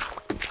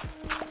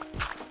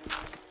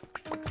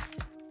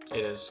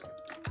 It is.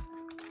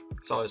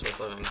 It's always worth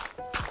living.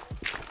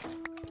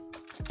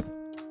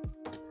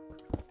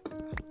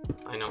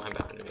 I know my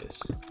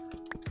boundaries.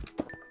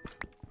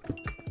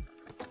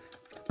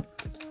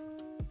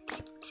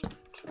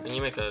 And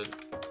you make a...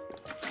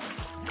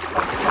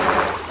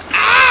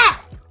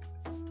 Ah!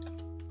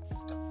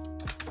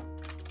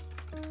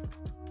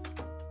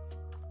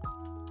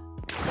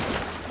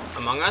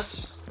 Among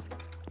Us?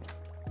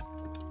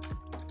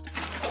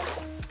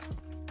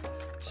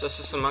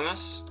 Sus Among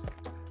Us?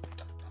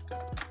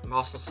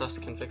 Impossible Sus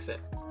can fix it.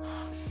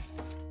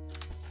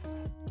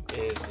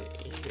 Is you.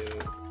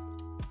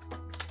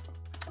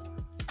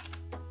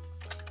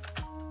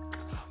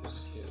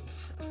 Is you.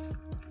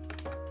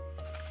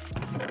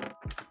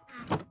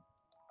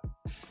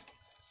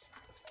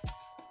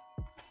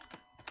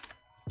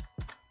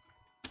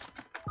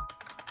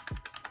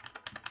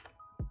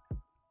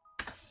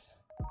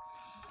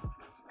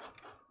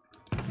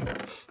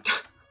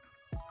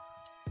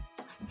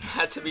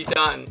 Had to be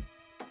done.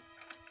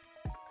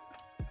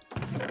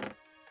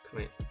 Come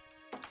here.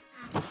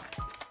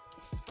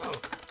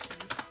 Oh.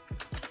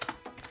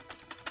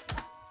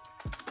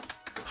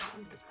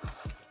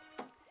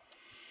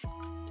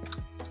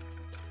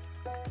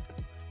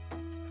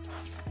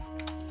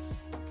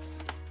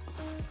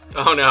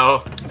 Oh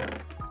no.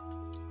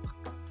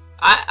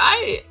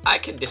 I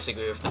could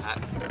disagree with that.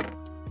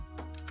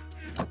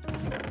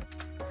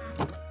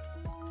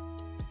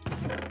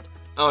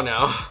 Oh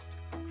no.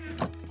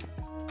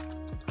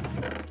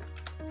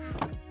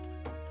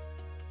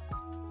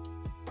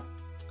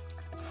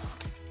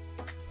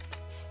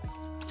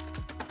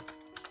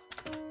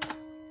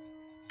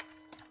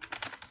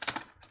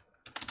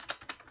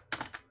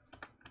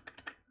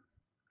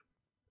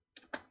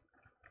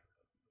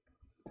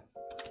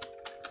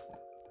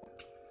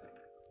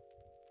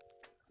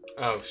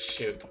 Oh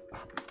shoot.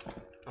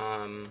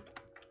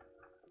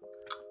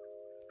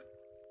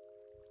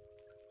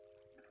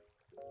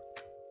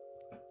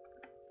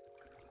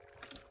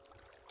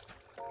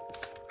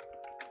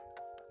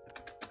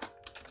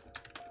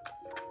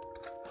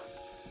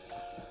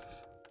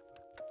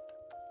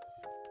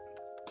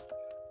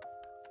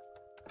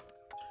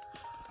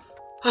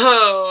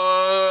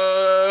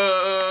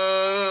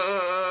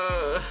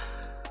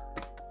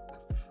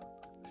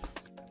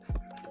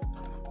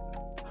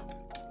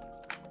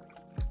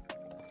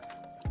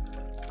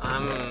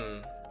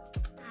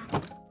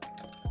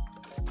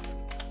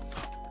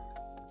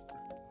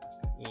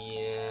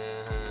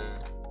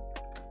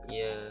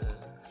 Yeah.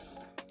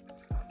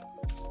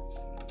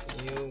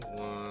 You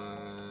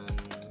won.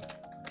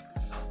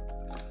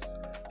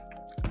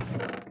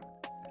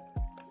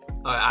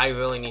 Oh, I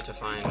really need to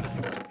find.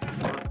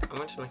 I'm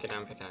going to make a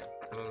diamond pickaxe.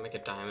 I'm gonna make a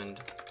diamond.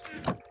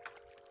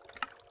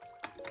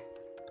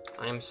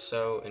 I am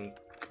so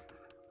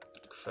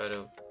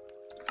incredible.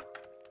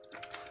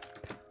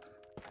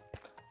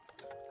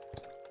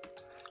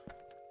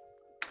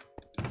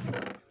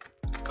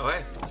 Oh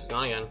hey, she's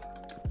gone again.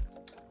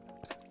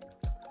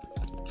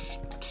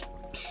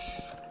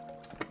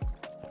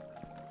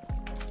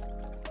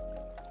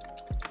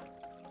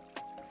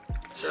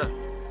 Sure.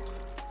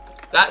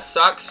 That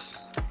sucks.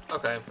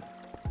 Okay.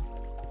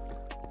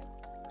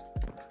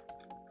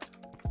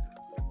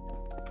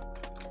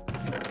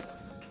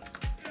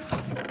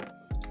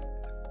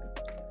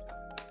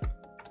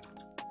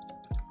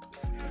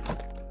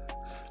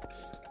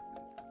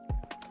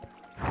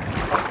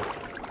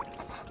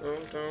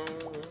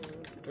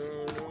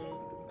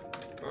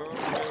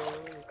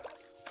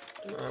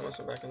 I must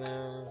have back in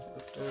there.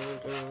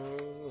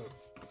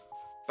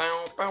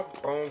 Bow, bow,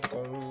 bow,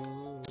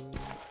 bow.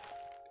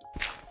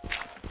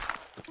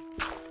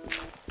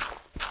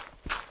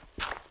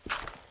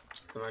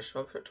 I should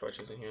probably put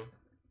torches in here.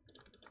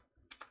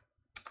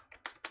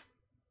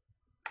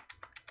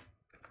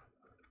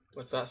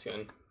 What's that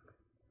skin?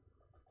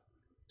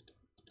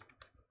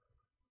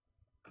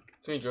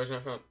 It's me, George, in my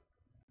front.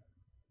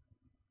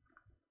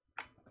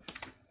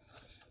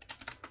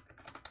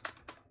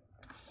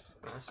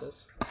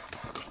 Glasses.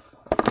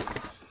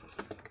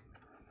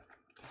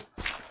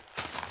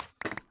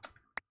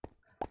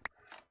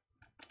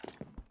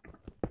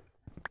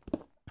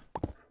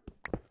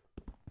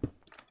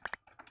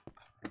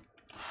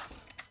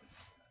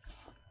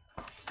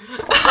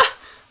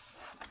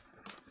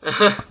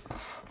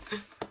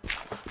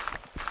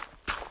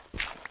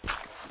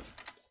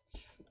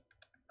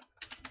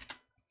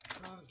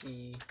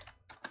 Froggy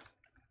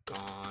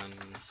gone.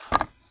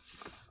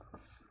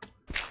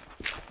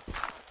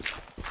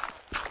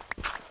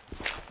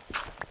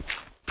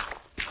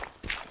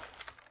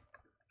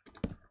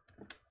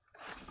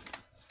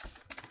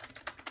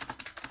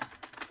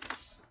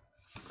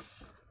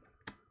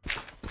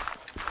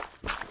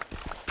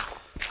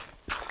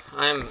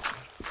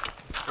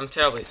 I'm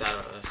terribly sad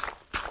about this.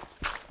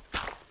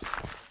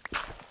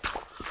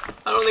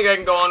 I don't think I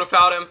can go on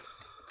without him.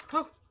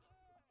 Oh.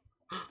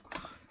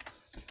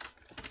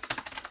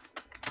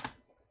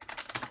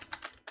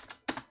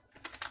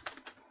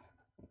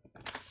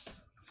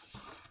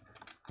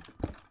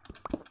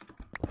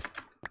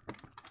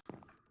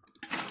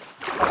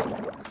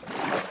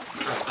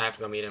 I have to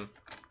go meet him.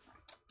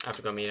 I have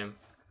to go meet him.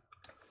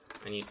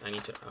 I need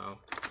to. Oh,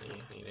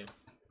 I need it.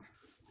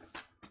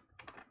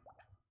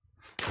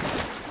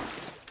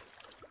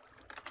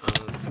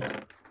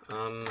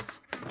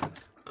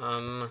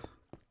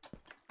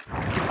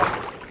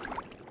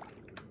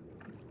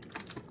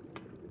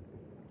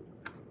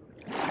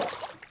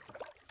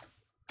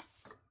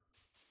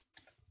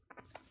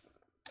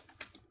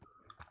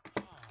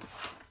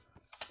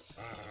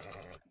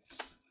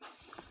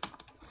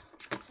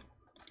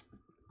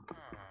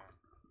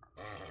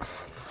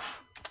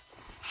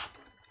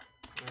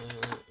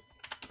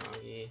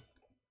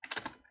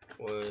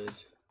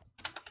 was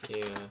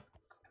here.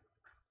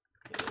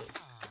 Let's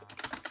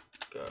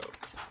go.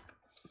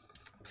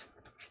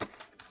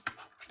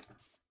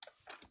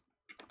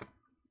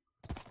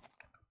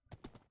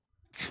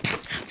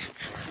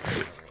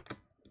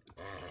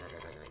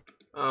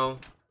 Oh,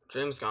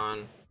 Dream's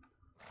gone.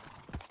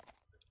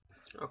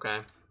 Okay.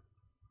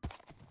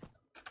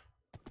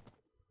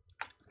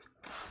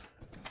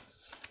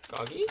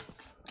 Goggy?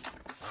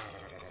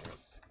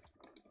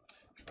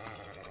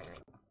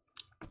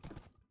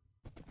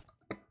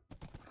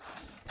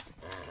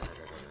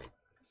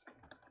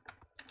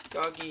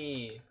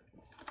 Goggy!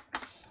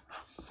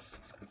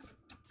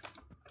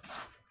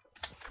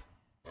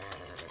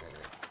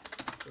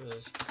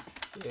 Was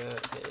here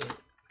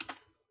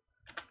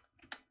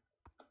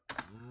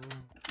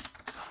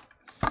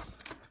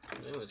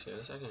It was here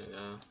a second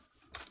ago.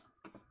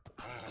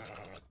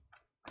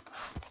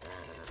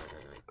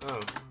 Oh.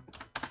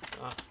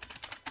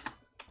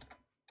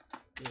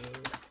 You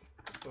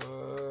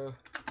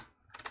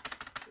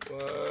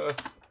were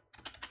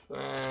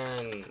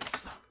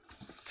friends.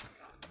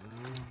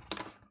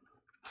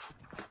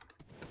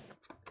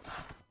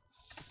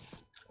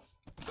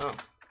 Oh.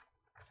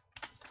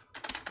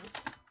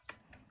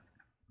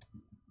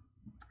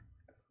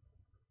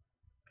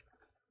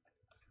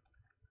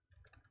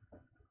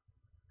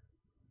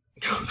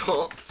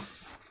 Cool.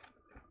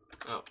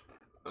 Oh,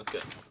 that's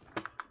good.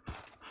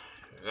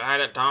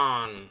 Right at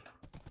dawn.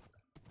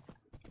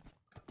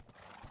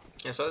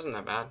 Yeah, so it isn't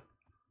that bad.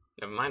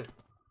 Never mind.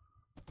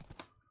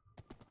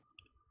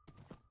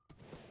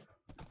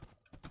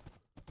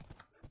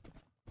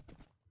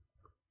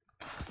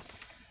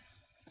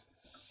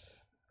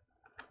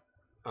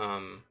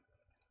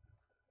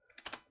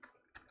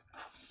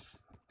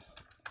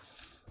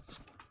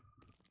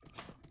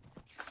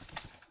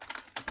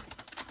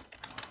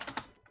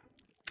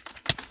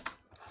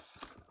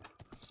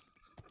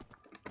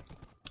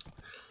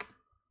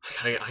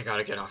 I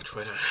gotta get off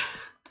Twitter.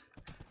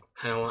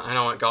 I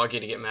don't want Goggy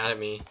to get mad at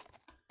me.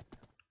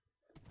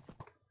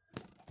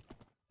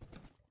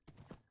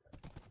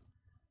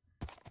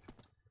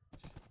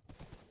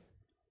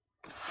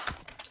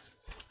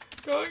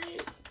 Goggy,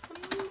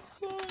 I'm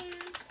sorry.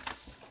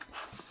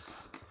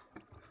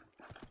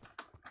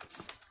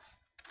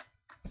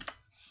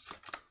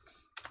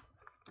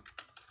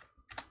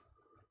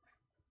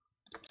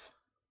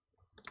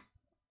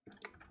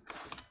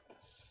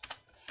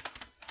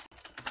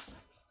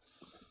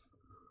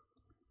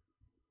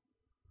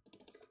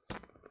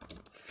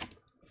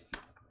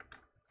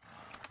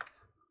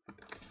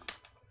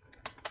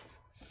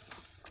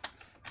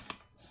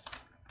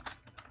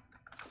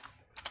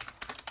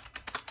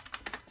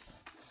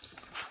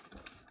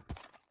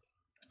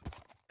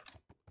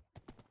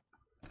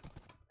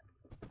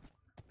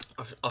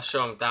 I'll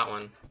show him that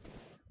one.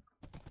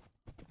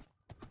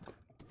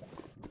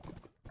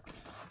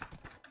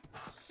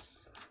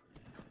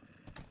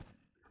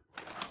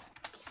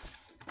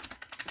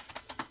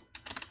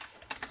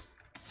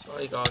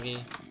 Sorry,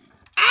 Goggy.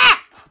 Ah!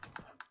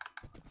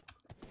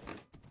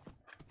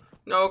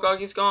 No,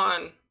 Goggy's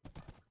gone.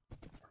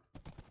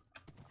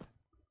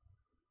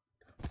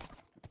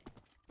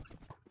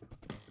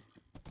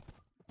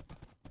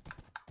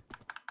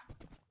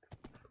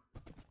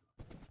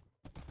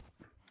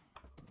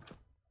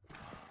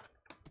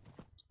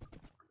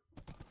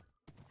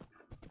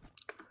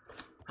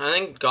 I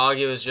think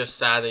Goggy was just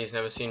sad that he's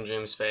never seen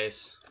Dream's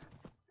face.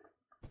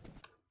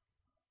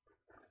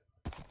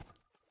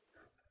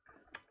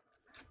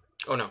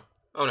 Oh no.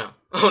 Oh no.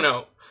 Oh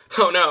no.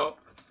 Oh no.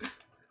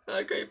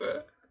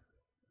 Creeper.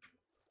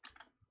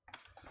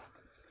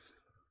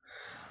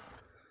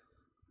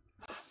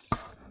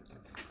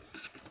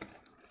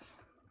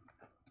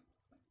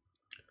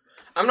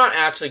 I'm not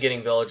actually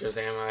getting villagers,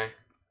 am I?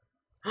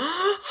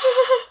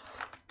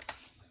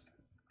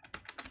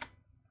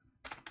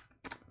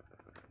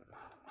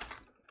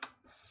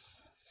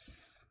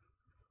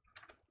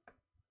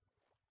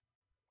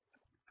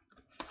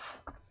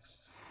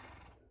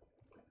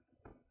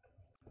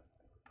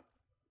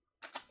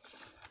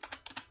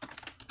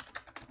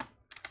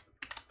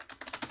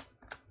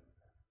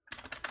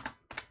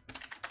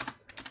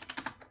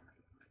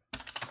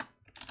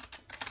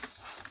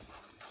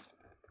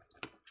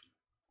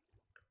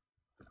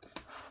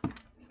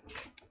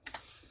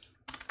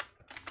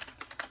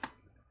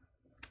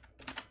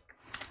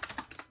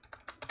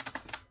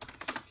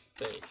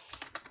 Face.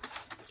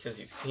 Because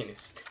you've seen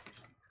his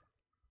face.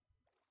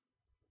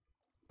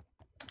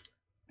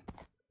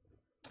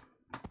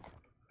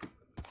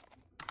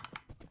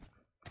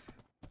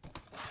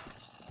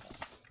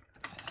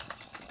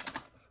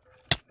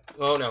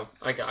 Oh no,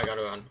 I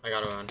gotta run. I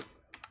gotta run.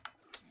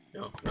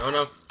 No, no,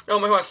 no. No,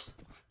 my horse!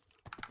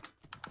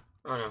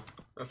 Oh no,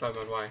 I'm 5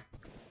 mode, why?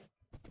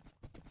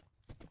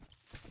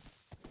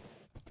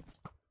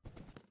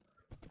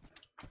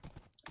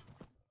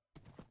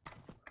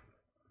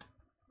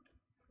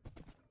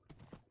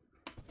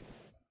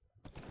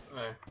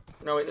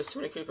 No, wait, there's too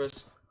many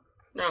creepers.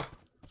 No.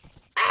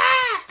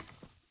 Ah!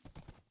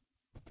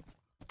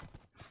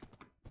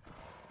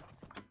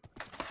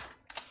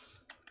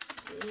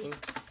 Green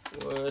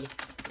would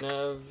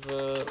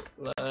never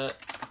let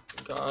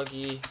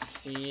Goggy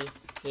see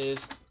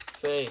his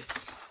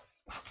face.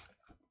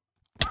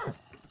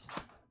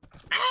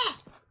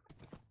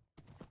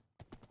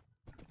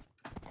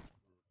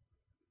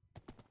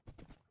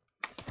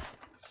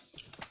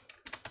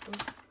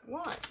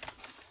 Why?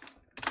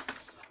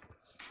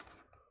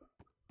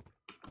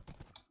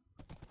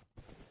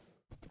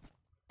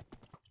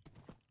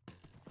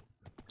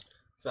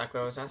 Exactly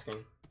what I was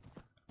asking.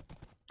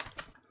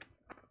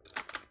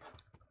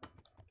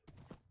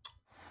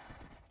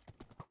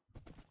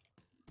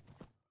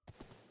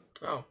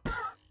 Oh.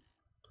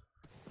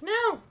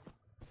 No!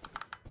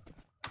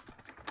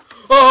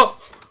 Oh!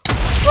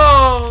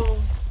 Oh!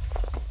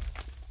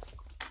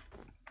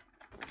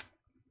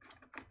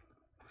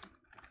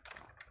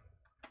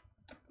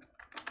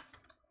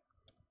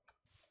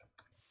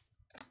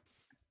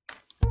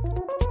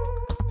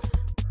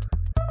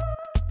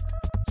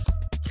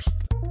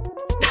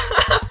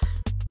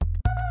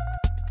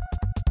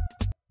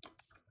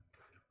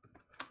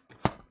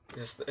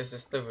 Is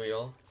this the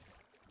real?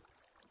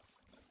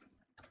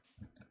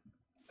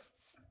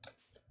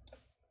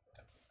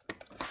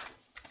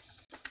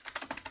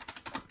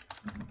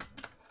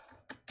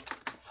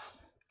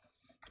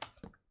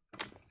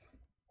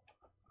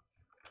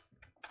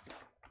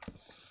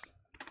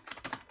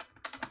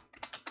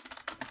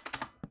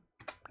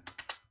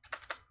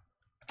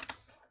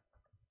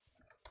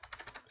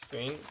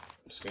 Screen,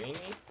 screen,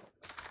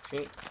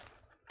 screen,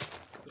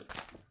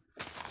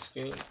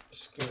 screen,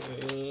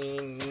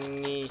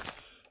 screen,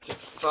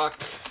 fuck.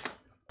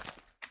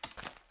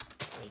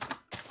 I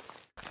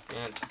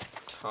can't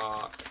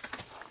talk.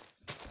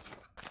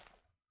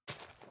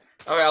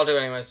 Okay, I'll do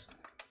it anyways.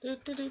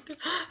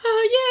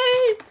 Oh,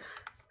 yay!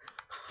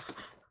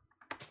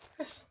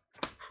 Yes.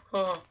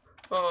 Oh,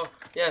 oh,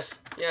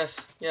 yes,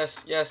 yes,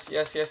 yes, yes,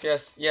 yes, yes,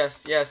 yes,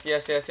 yes, yes,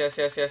 yes, yes,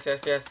 yes, yes, yes,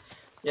 yes, yes.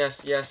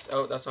 Yes, yes.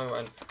 Oh, that's the wrong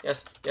one.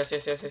 Yes, yes,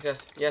 yes, yes,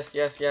 yes, yes,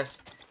 yes,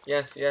 yes,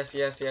 yes, yes, yes,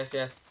 yes, yes,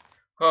 yes.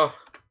 Oh.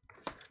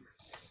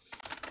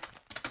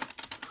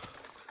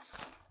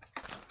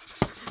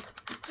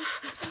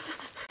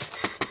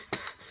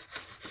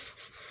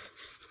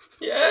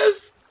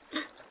 Yes.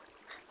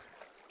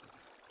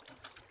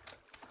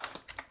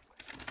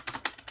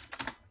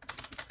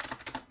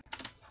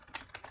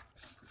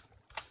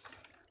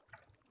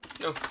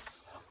 No.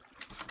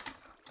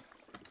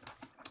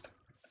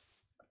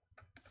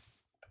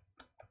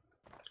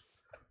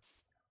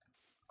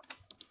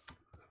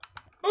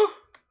 Oh.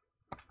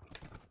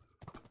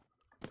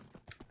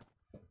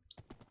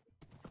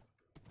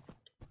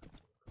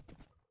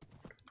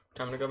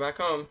 Time to go back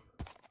home.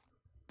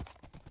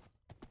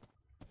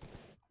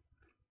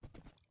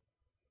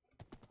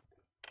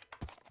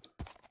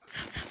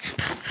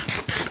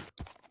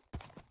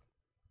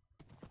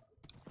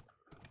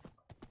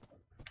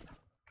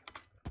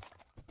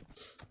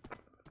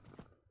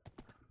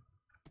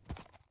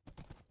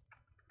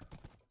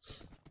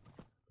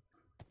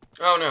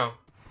 Oh no.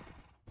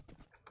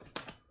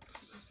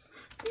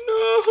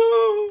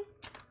 No.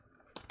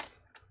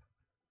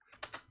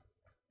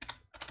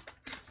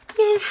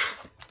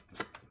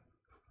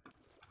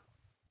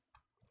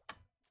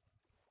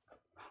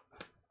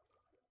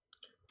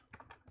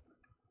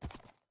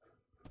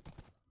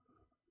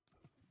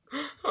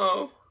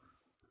 Oh.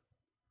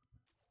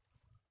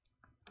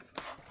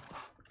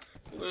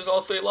 You lose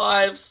all 3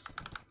 lives.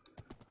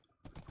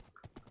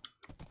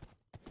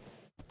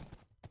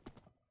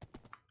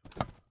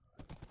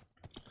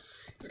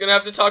 He's gonna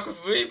have to talk with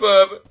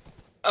Reverb.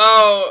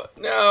 Oh,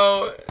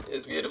 no.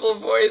 His beautiful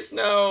voice,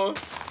 no.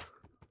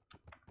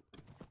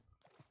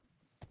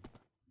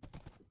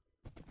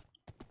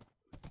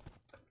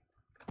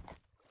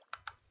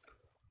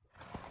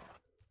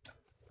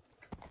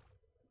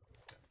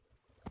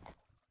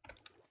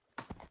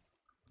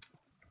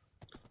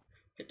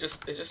 It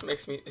just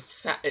makes me,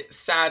 it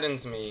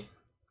saddens me.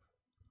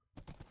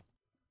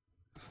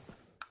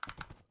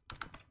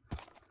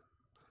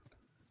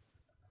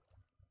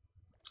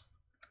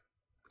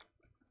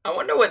 I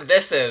wonder what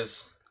this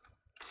is.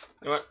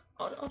 You know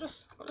what? I'll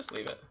just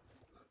leave it.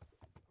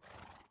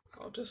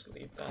 I'll just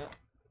leave that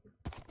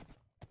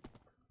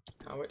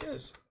how it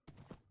is.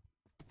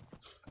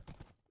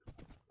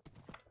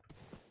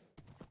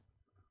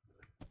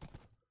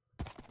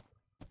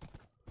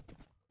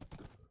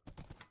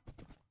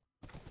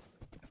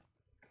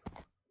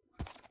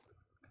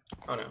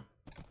 Oh no.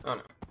 Oh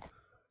no.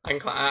 I can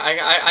climb.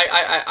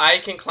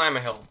 I can climb a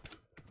hill.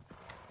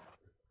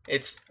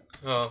 It's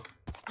oh.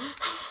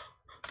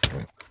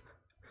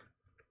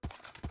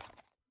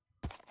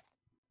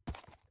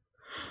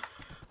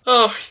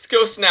 Oh, it's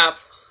Ghost Snap.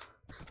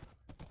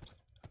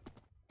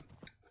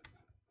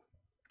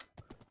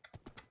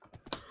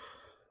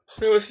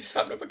 No, is he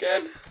snapped up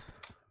again?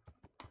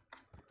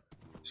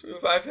 Should we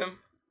revive him?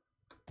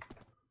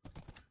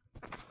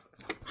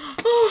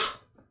 Oh.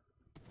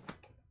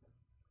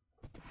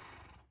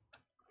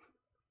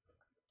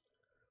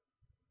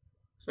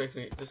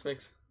 This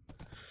makes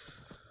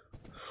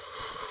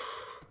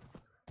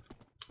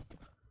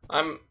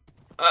I'm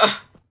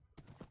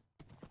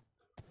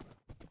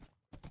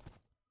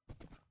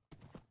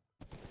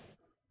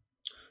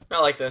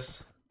Not like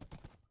this.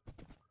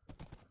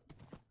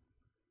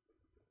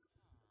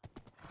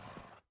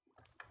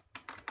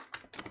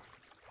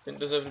 Didn't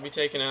deserve to be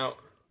taken out.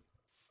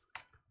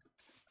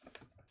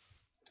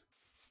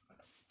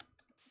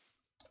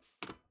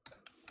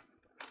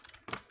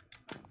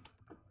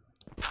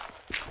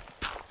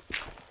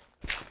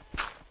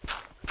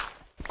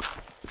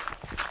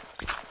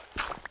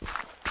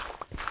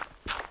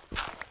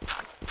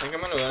 I think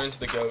I'm gonna run into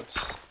the goats.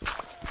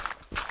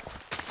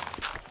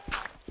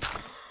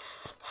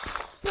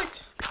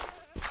 Wait.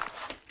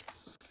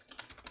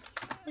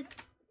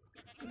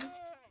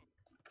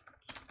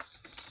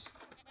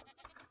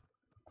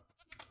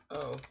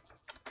 Oh.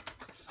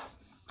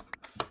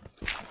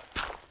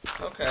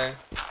 Okay.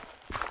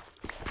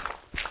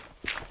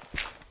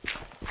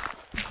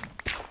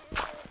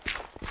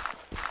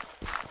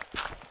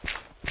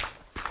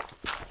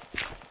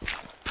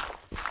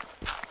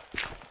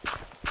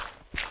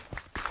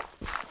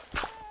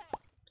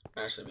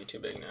 Actually be too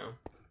big now.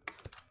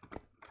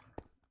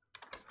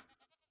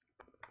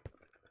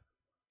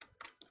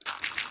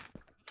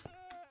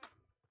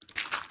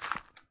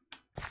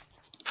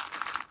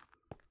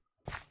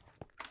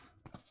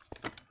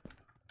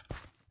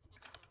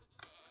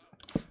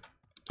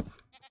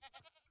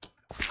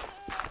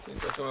 Please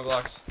go 2 more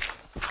blocks.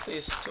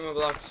 Please, 2 more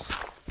blocks.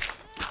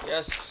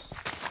 Yes.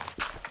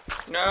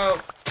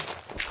 No.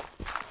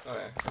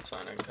 Okay, that's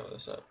fine. I can cover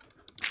this up.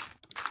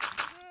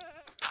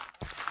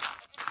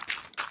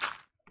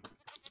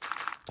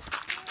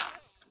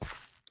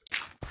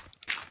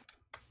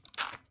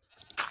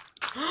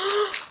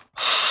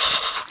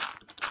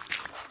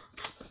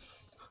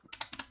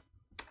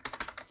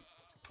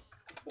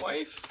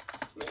 Wife,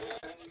 man.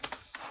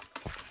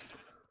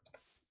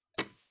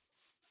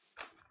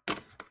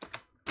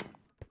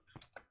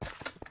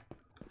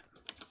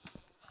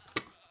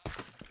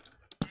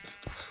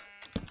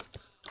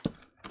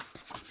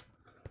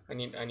 I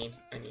need,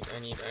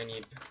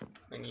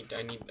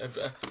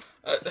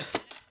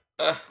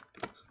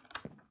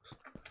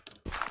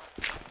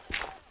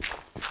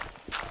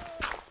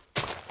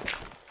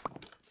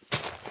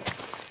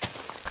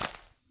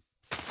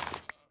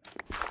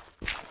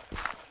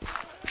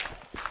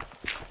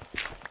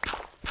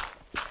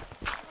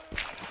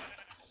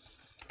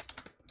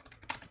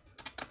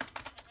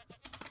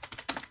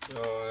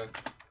 You're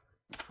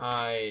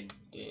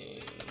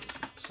hiding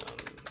something.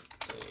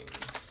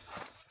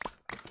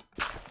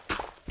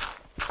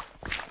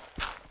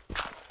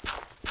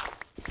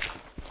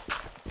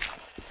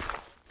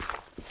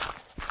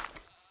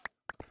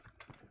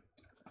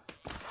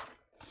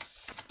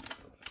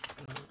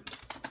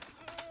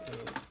 What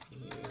do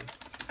you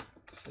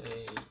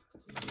say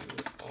you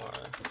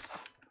are?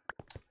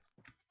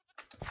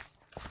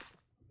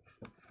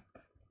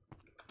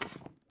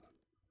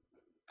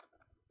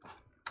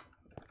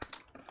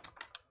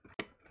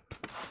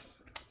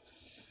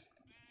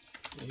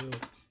 You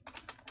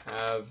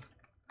have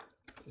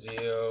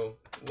 0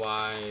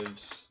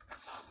 wives.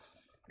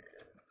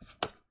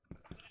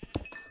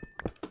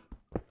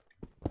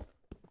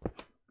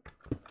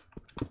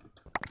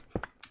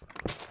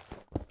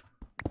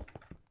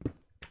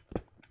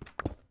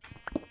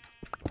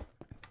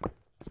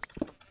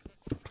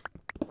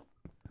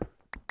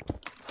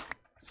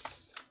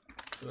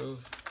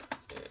 Prove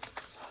it.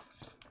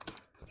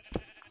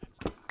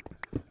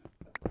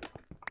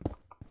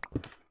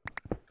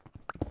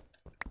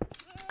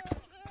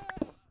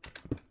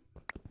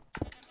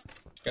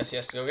 Guess he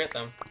has to go get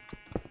them.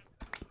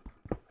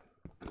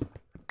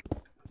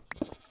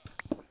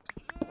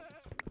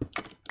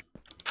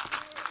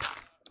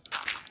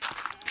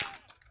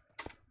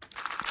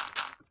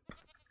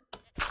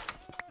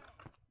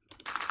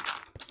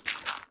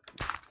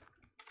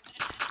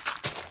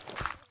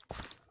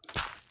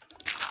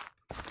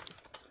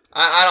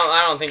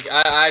 I don't think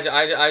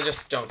I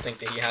just don't think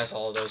that he has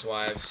all of those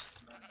wives.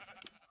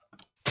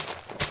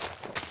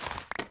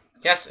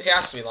 He has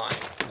to be lying.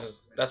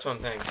 That's one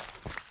thing.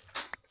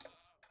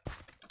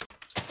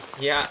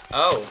 Yeah.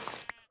 Oh.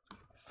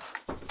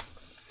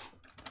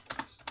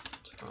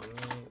 Tommy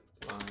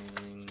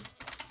lying.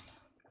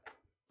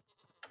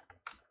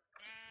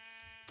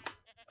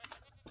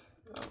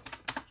 Oh.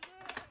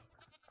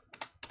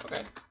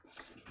 Okay.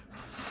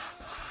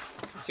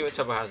 Let's see what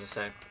Tubbo has to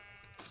say.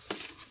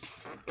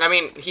 I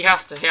mean, he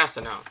has to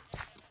know.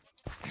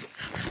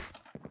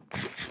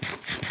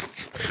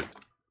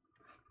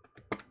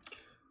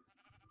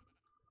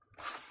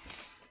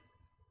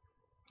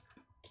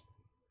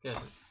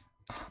 Yes.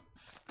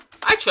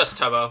 I trust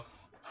Tubbo.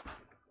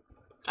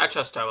 I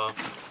trust Tubbo.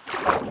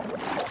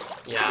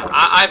 Yeah,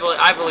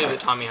 I believe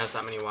that Tommy has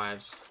that many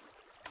wives.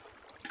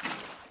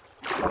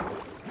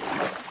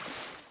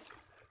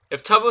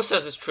 If Tubbo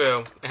says it's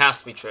true, it has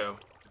to be true.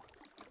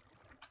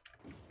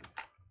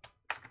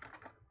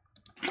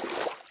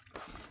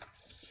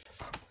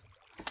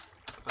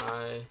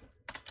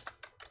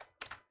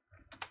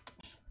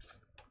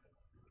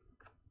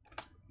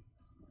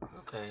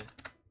 Okay.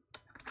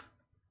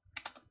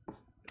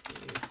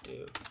 You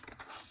do.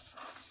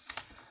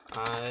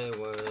 I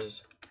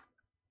was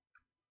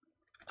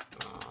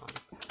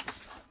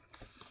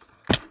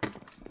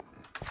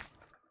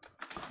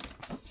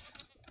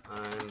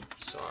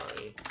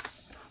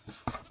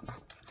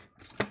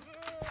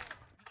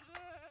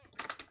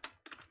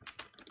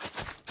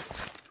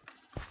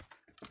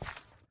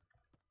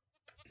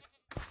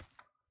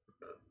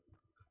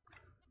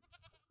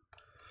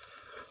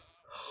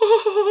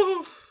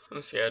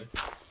I'm scared.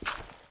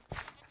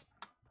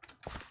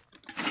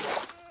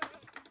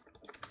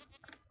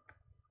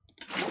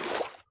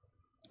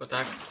 What the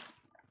heck?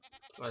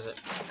 What is it?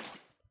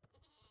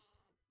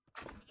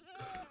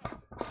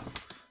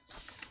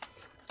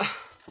 I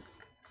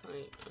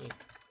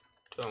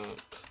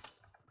don't.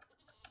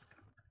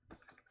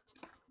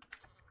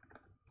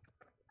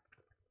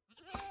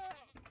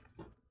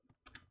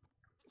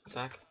 What the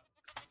heck?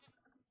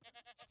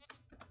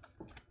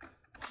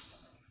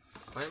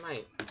 Why did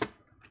my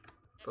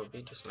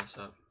phobia just mess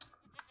up?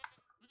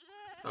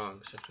 Oh,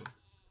 I'm shifting.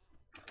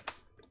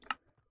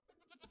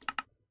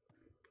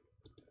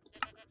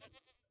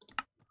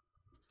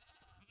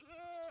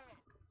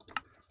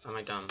 Am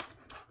I dumb?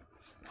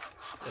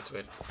 That's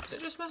weird. Did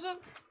it just mess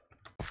up?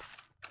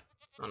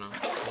 Oh no. I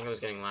think I was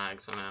getting lag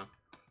somehow.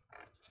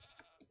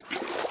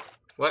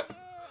 What?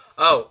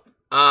 Oh!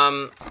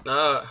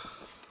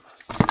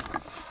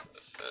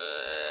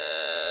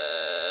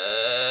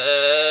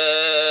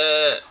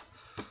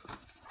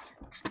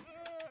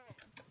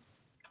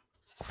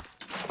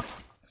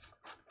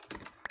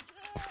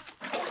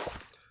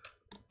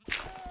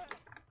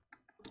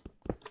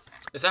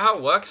 Is that how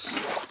it works?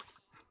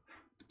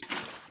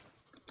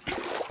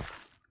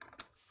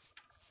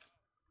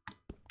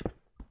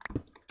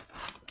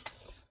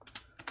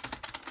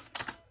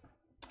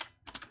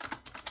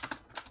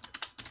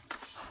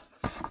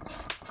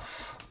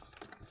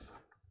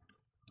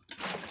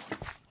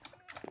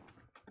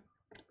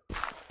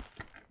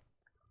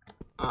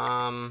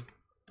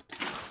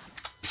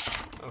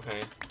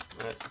 Okay,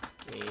 let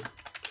me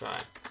try.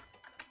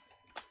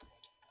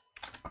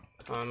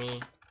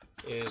 Tommy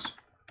is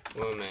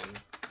woman.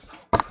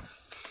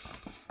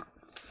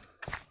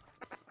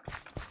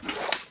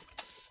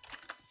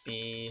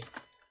 Be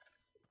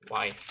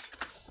wife.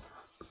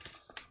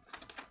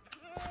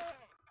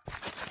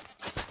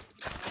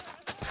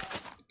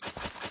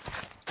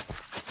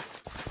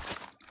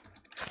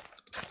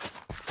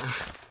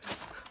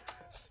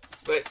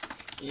 But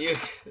you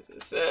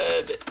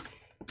said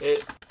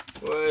it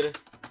would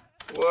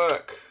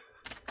work.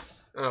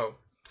 Oh.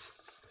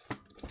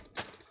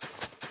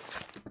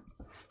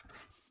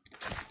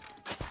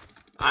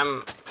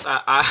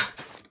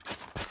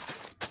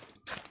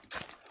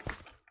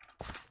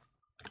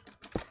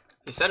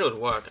 He said it would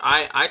work.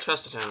 I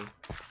trusted him.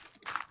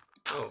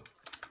 Oh.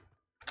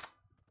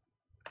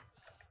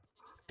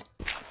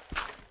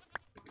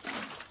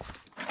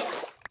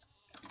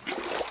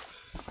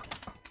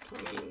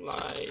 He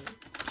lied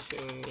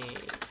to me.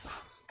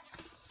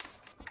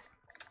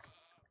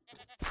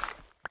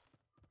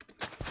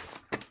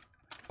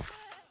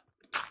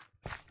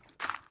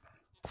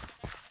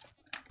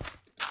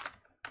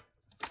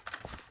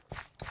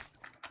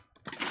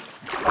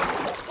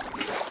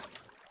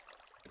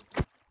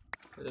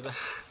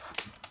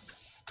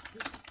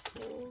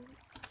 Told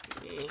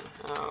me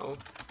how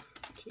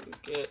to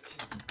get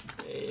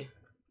a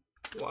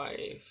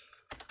wife,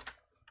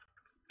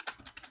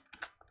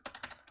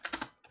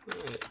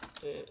 and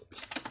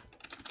it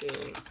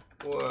didn't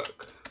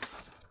work.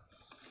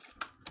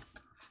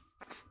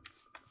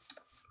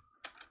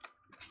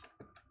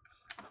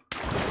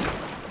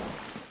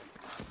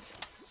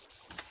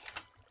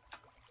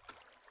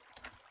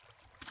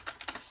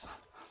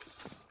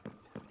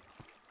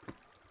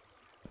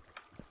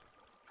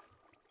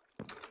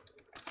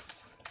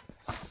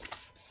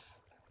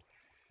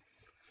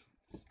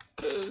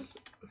 Because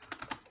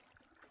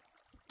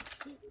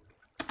he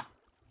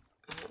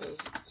has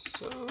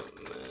so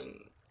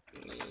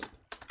many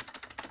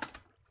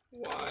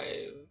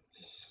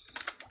wives.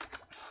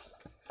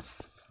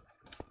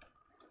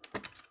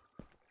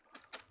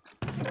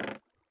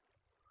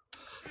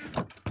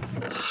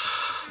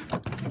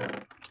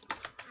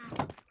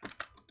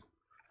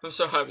 I'm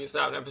so happy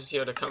Sam was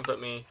here to comfort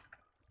me.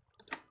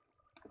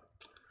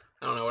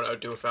 I don't know what I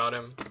would do without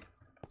him.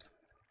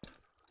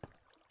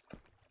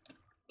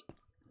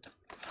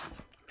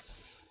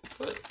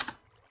 But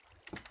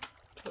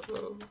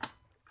Tubbo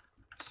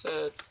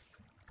said,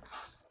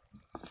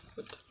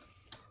 but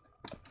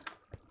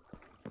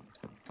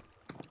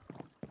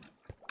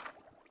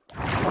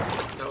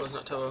that was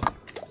not Tubbo.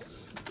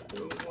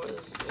 Who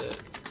was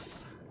it?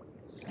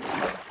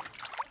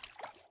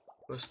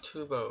 It was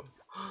Tubo.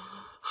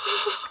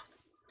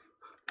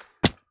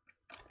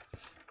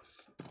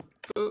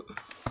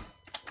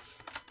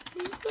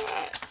 Who's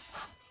that?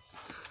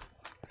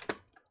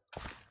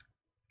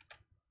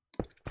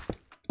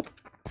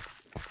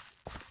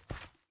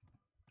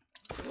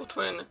 Evil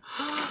twin.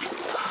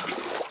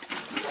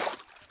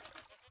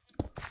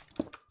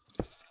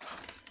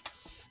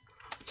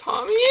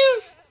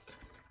 Tommy's?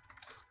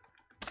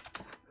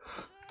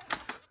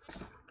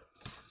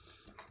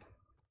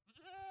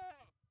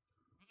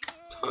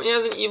 Tommy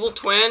has an evil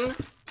twin?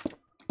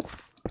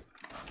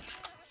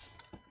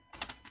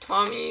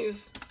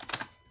 Tommy's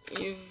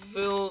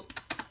evil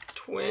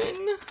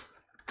twin?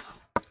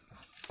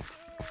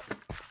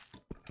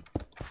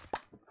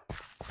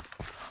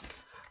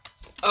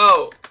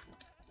 Oh,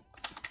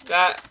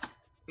 that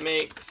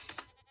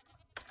makes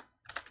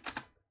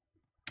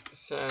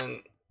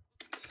sense.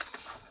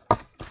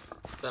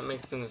 that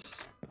makes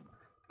sense.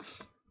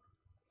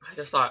 I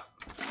just thought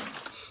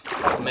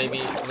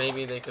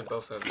maybe they could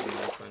both have been my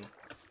friend.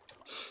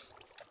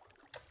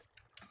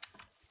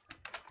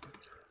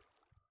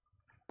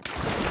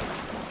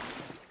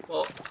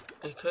 Well,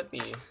 it could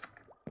be.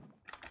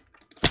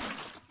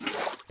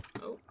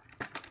 Oh.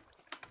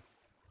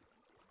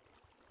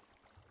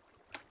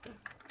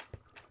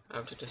 I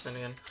have to descend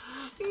again.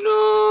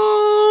 No!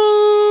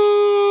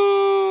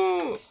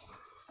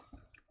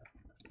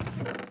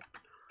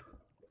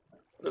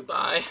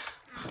 Goodbye.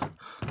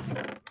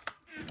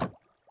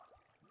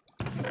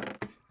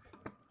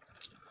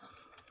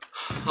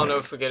 I'll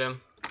never forget him.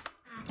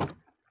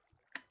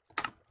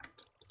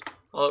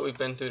 All that we've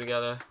been through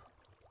together.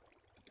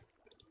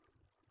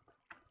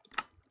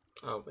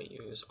 Oh, wait,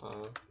 use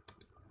all.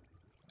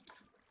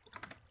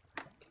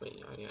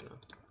 Wait, I already know.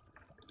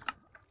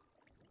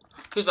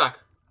 Who's back?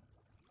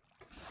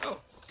 Oh.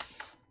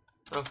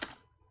 Oh.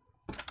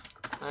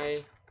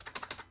 Hi.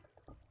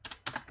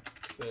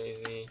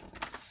 Crazy.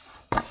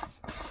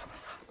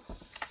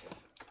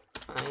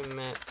 I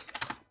met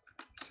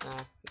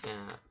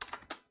Sapnap.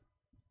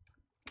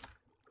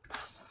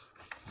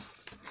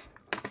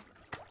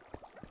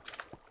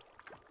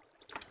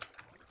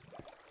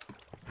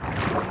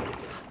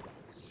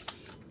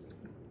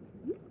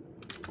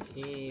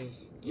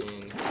 He's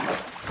in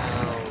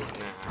hell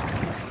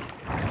now.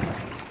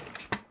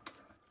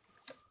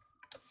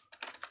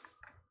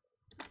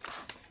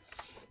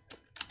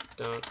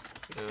 Don't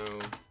know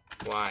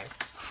why.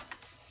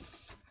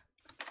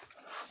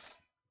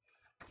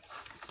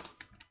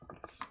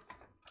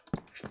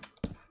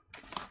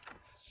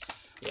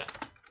 Yeah.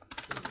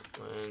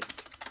 He went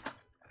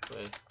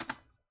with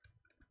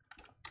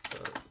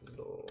the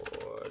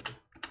Lord.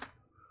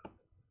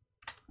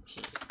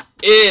 He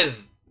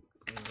is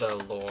the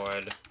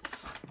Lord.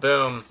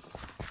 Boom.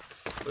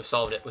 We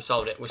solved it. We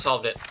solved it. We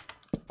solved it.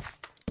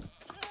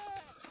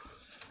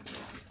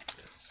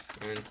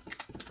 And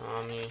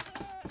Tommy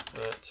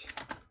hurt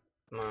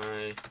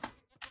my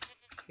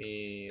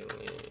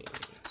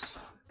feelings.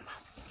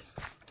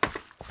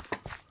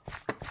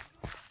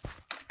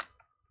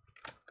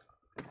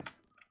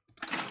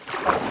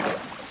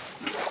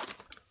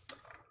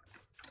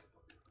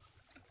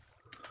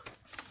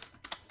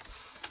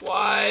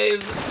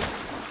 Wives.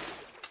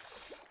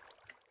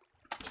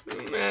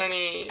 Too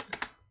many.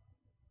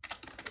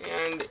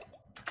 And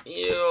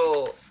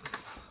you.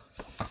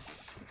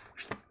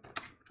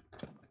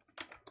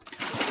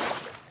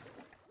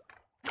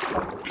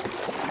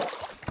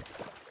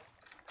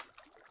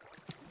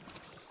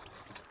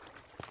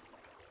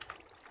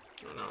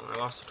 Oh no, I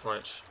lost a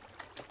torch.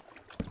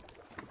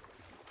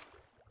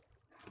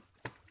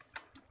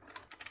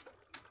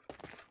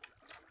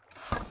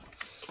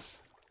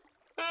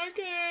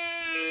 Okay.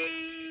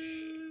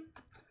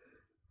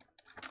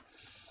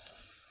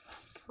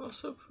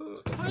 Also,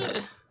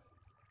 what?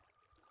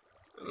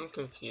 I'm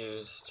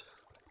confused.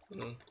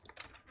 I'm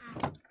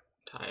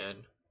tired.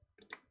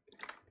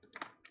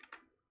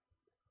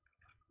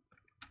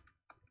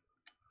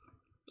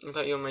 I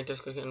thought you were my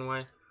disco kitten. Why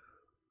are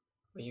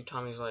you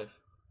Tommy's wife?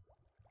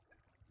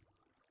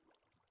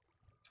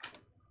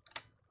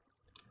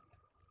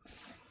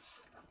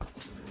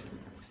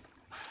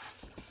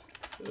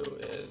 Who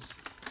is?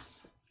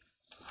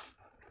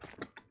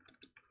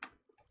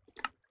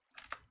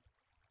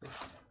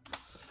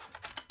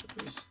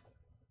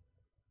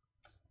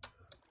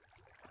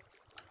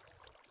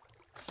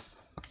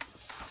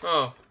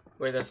 Oh,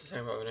 wait, that's the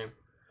same other name.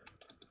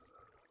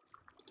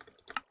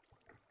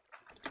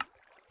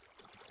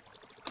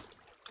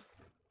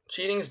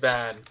 Cheating's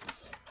bad.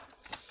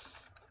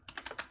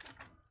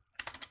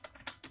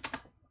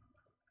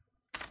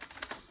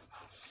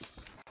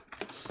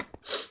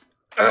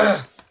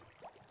 Ugh.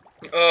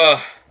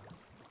 Ugh.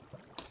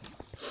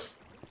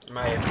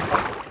 My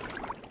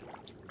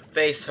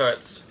face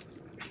hurts.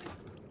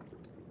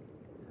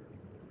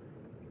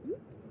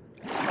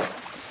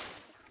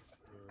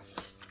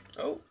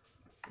 Oh,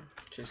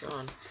 she's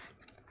gone.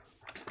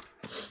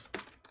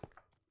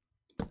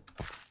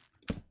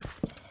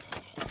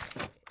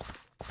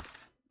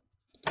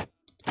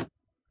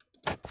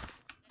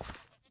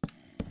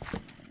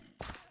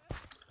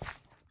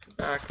 She's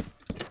back.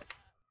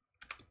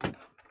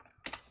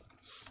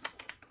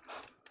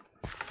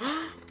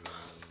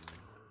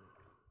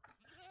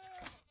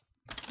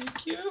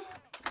 Thank you.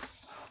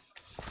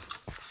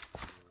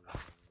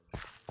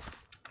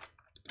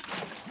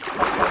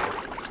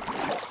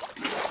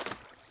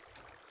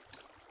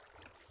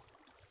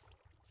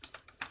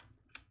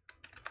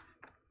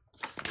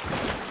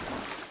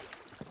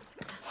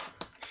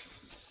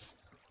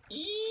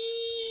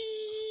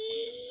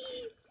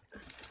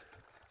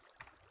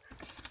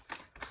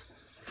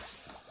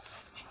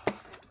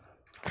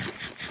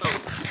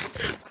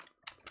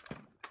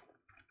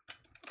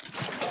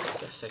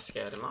 Guess I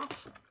scared him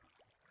off.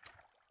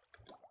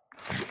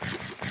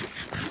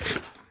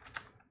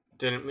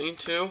 Didn't mean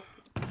to.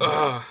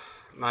 Ugh,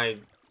 my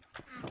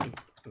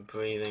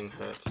breathing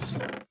hurts.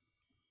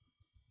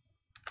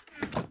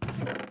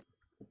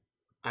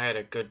 I had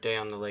a good day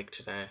on the lake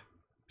today.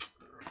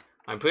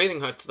 My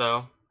breathing hurts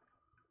though.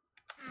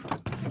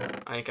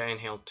 I think I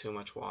inhaled too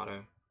much water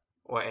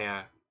or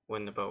air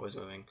when the boat was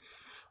moving.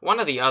 One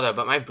or the other,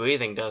 but my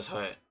breathing does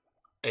hurt.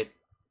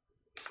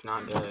 It's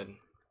not good.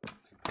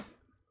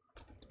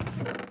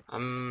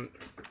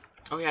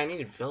 Oh yeah, I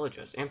needed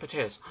villagers and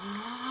potatoes.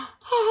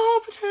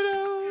 Oh,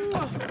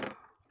 potato!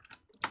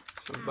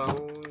 Some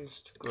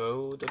bones to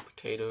grow the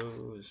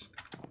potatoes.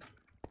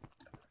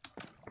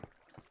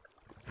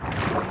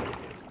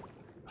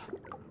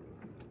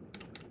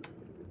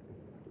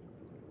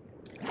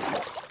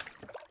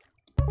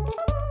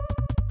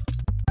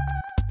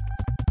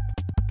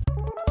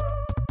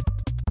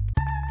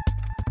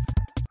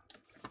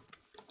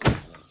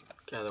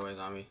 Get out of the way,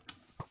 zombie.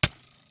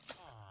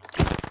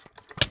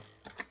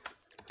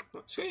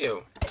 Screw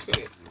you.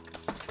 Screw you.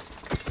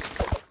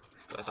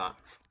 What I thought.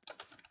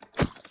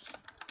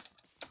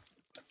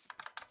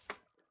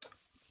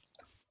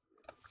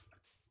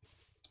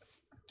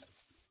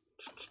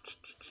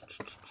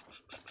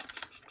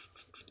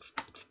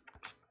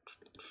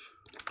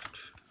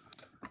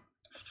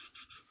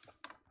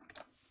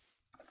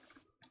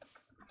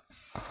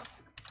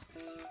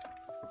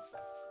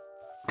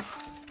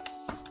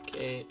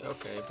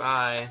 Okay,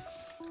 bye.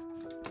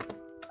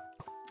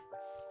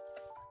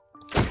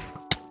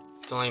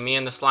 It's only me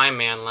and the slime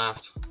man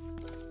left.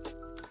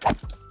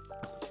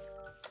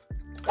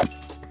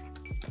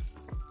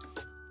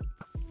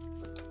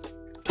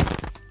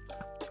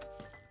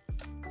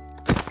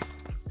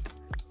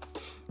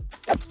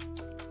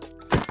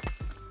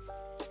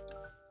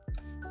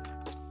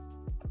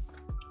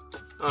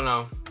 Oh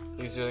no,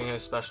 he's doing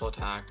his special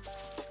attack.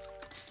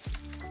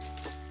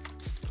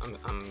 I'm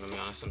gonna be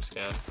honest, I'm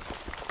scared.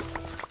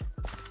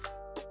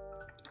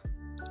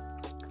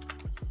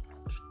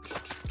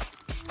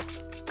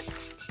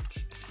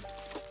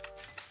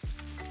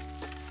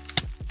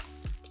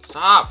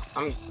 Stop!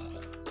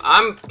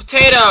 I'm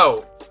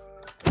potato!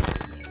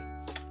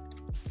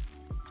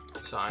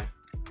 Sorry.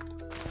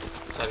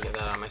 Just had to get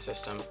that out of my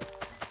system.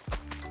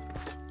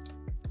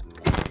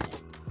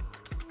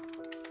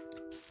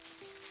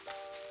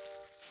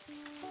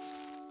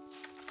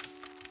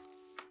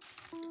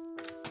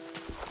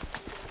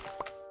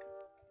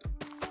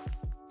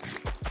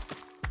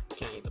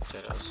 Can't eat the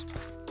potatoes.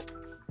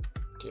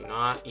 Do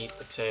not eat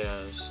the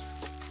potatoes.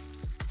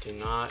 Do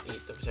not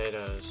eat the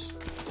potatoes.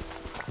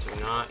 Do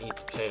not eat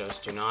the potatoes.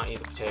 Do not eat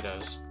the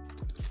potatoes.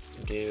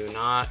 Do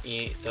not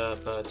eat the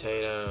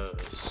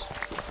potatoes.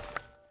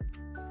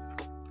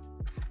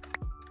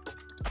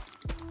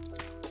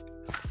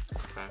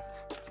 Okay.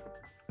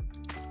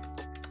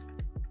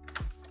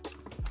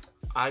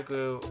 I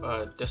grew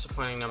a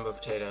disappointing number of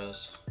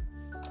potatoes.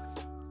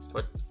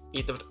 But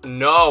eat the...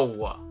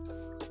 No!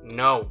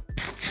 No!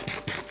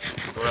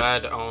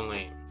 Bread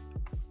only.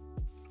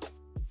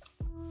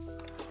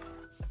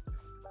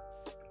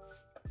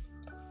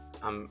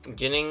 I'm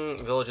getting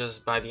villages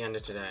by the end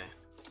of today.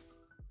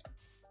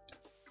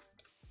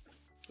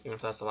 Even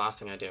if that's the last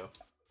thing I do.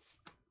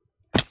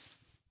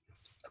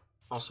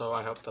 Also,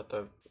 I hope that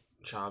the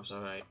job's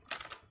alright.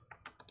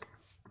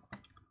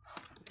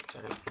 1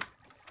 second.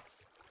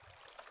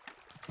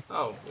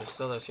 Oh, there's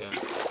still this here.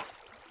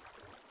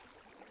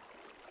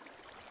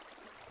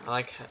 I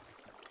like...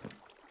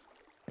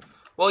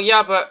 Well,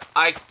 yeah, but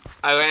I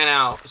ran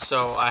out,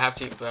 so I have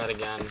to eat bread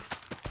again.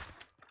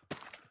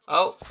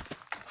 Oh!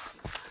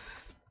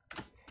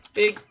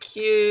 Big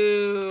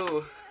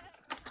Q!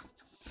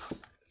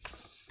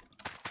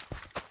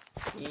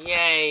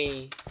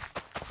 Yay!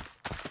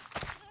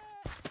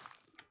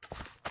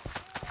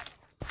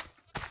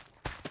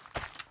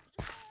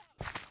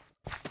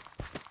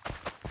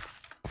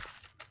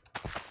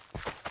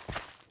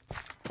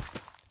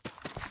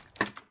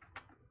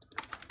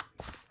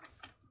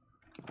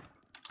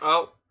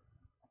 Oh.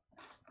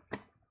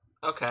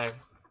 Okay.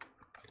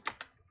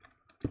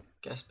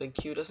 Guess Big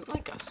Q doesn't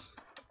like us.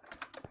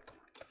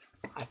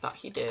 I thought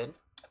he did.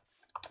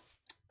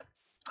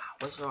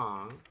 I was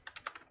wrong.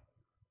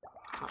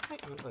 How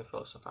did I go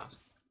flow so fast?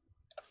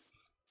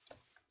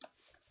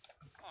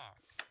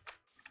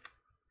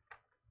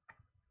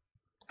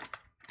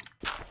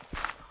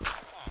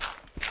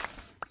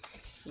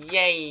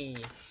 Yay!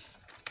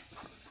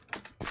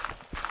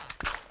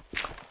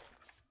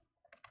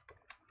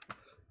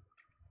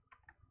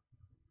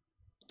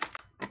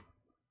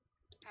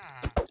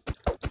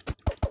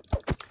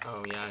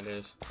 Oh yeah, it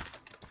is.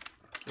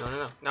 No,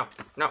 no, no,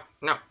 no,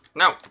 no,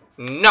 no, no,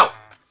 no,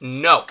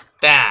 no,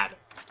 bad.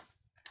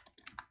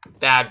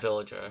 Bad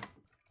villager.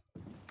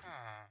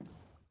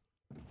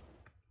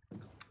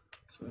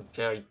 It's a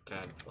very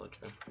bad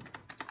villager.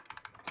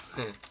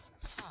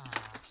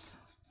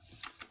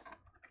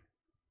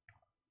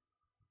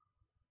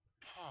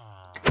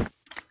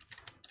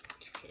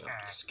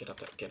 Just get up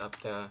there, get up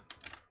there.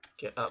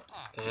 Get up.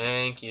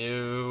 Thank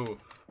you.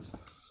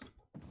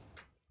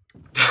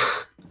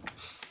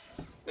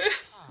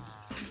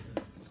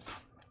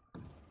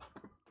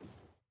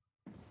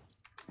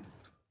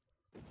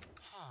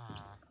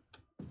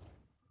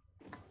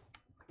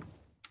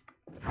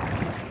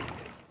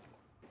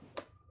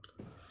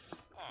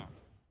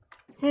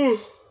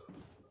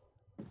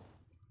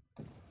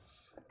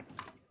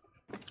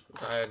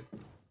 Tired.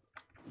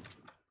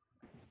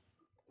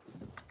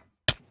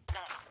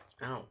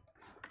 Ow.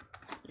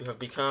 You have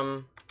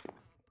become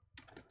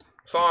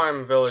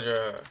farm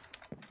villager.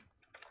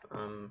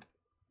 Run.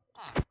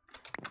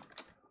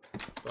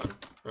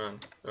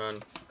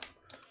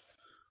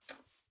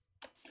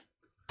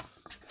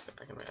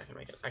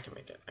 I can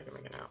make it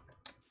now.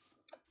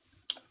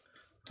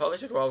 Probably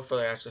took a while before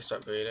they actually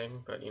start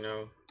breeding, but you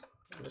know,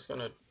 I'm just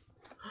gonna.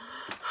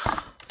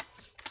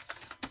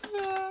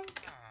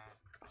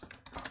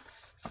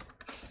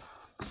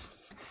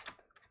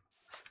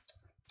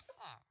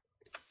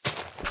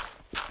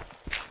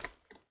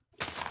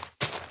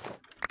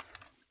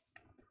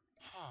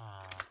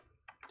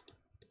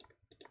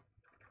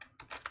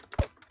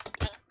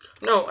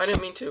 No, I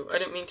didn't mean to.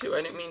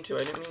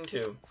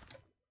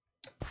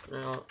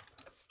 No,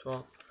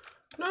 12.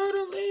 No,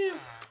 don't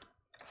leave.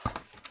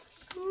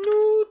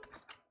 No,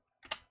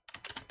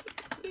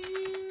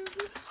 leave.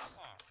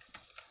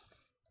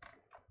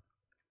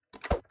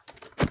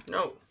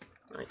 No,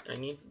 I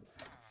need.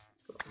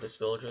 This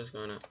villager is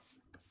gonna.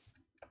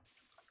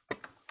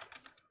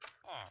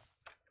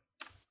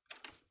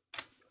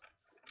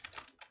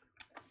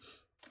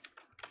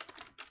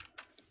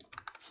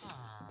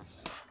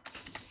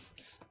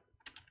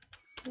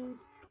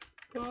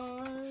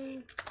 Bye.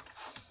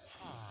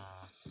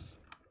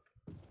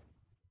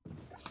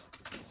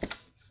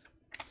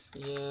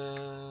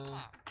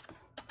 Yeah,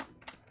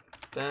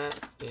 that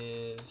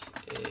is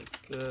a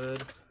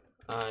good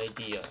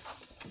idea.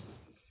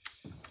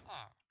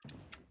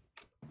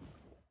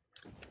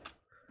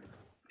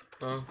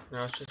 Well,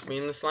 now it's just me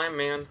and the slime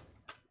man.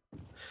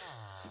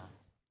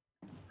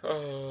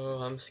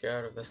 Oh, I'm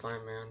scared of the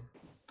slime man.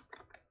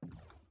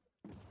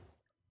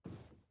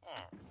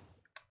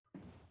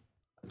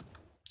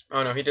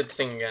 Oh no, he did the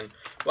thing again.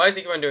 Why does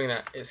he keep on doing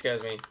that? It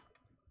scares me.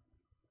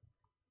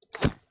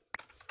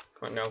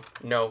 Come on,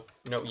 no,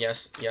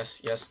 yes,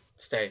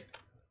 stay.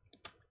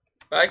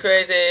 Bye,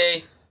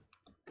 crazy!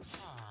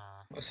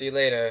 I'll see you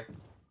later.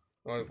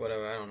 Or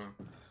whatever, I don't know.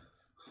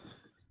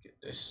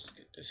 Get this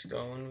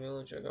going,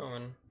 villager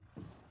going.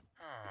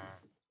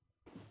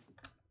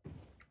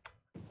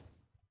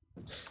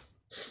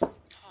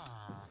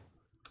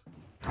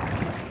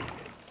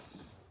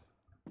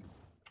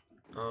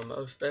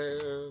 Almost there.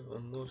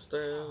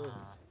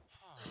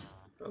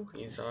 Oh,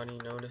 he's already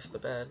noticed the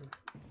bed.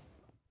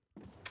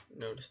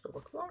 Noticed the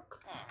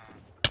block.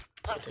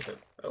 I'll take it.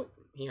 Oh,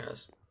 he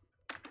has.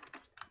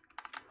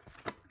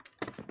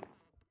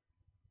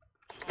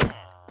 They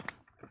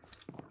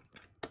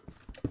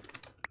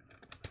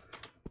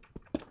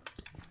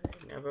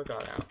never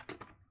got out.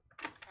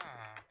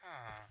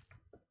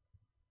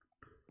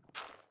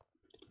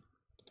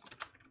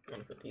 I'm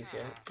gonna put these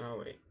here. Oh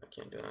wait, I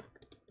can't do that.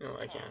 No,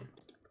 I can.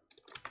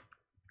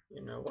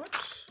 You know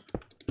what?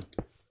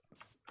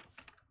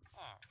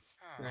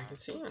 And I can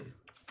see him.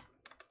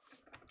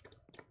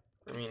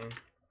 I mean,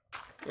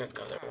 no,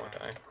 they won't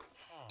die.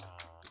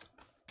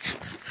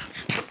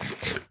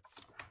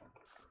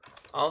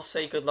 I'll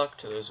say good luck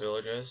to those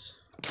villagers.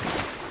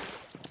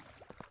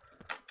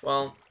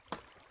 Well,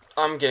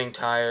 I'm getting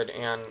tired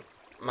and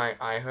my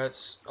eye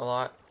hurts a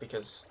lot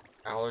because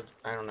I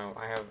don't know,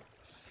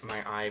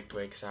 my eye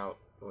breaks out,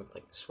 it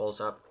like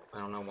swells up. I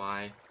don't know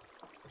why.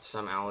 It's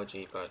some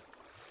allergy, but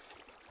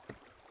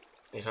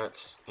it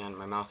hurts and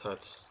my mouth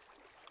hurts.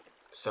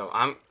 So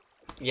I'm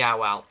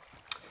gonna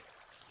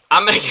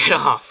get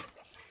off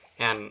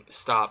and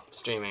stop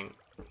streaming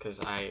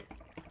because I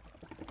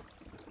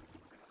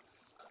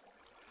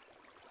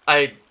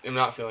am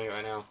not feeling it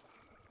right now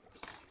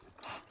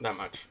that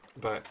much,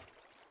 but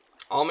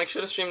I'll make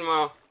sure to stream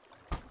tomorrow.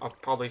 I'll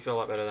probably feel a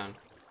lot better then.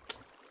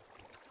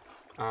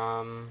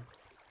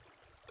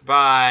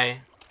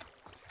 Bye.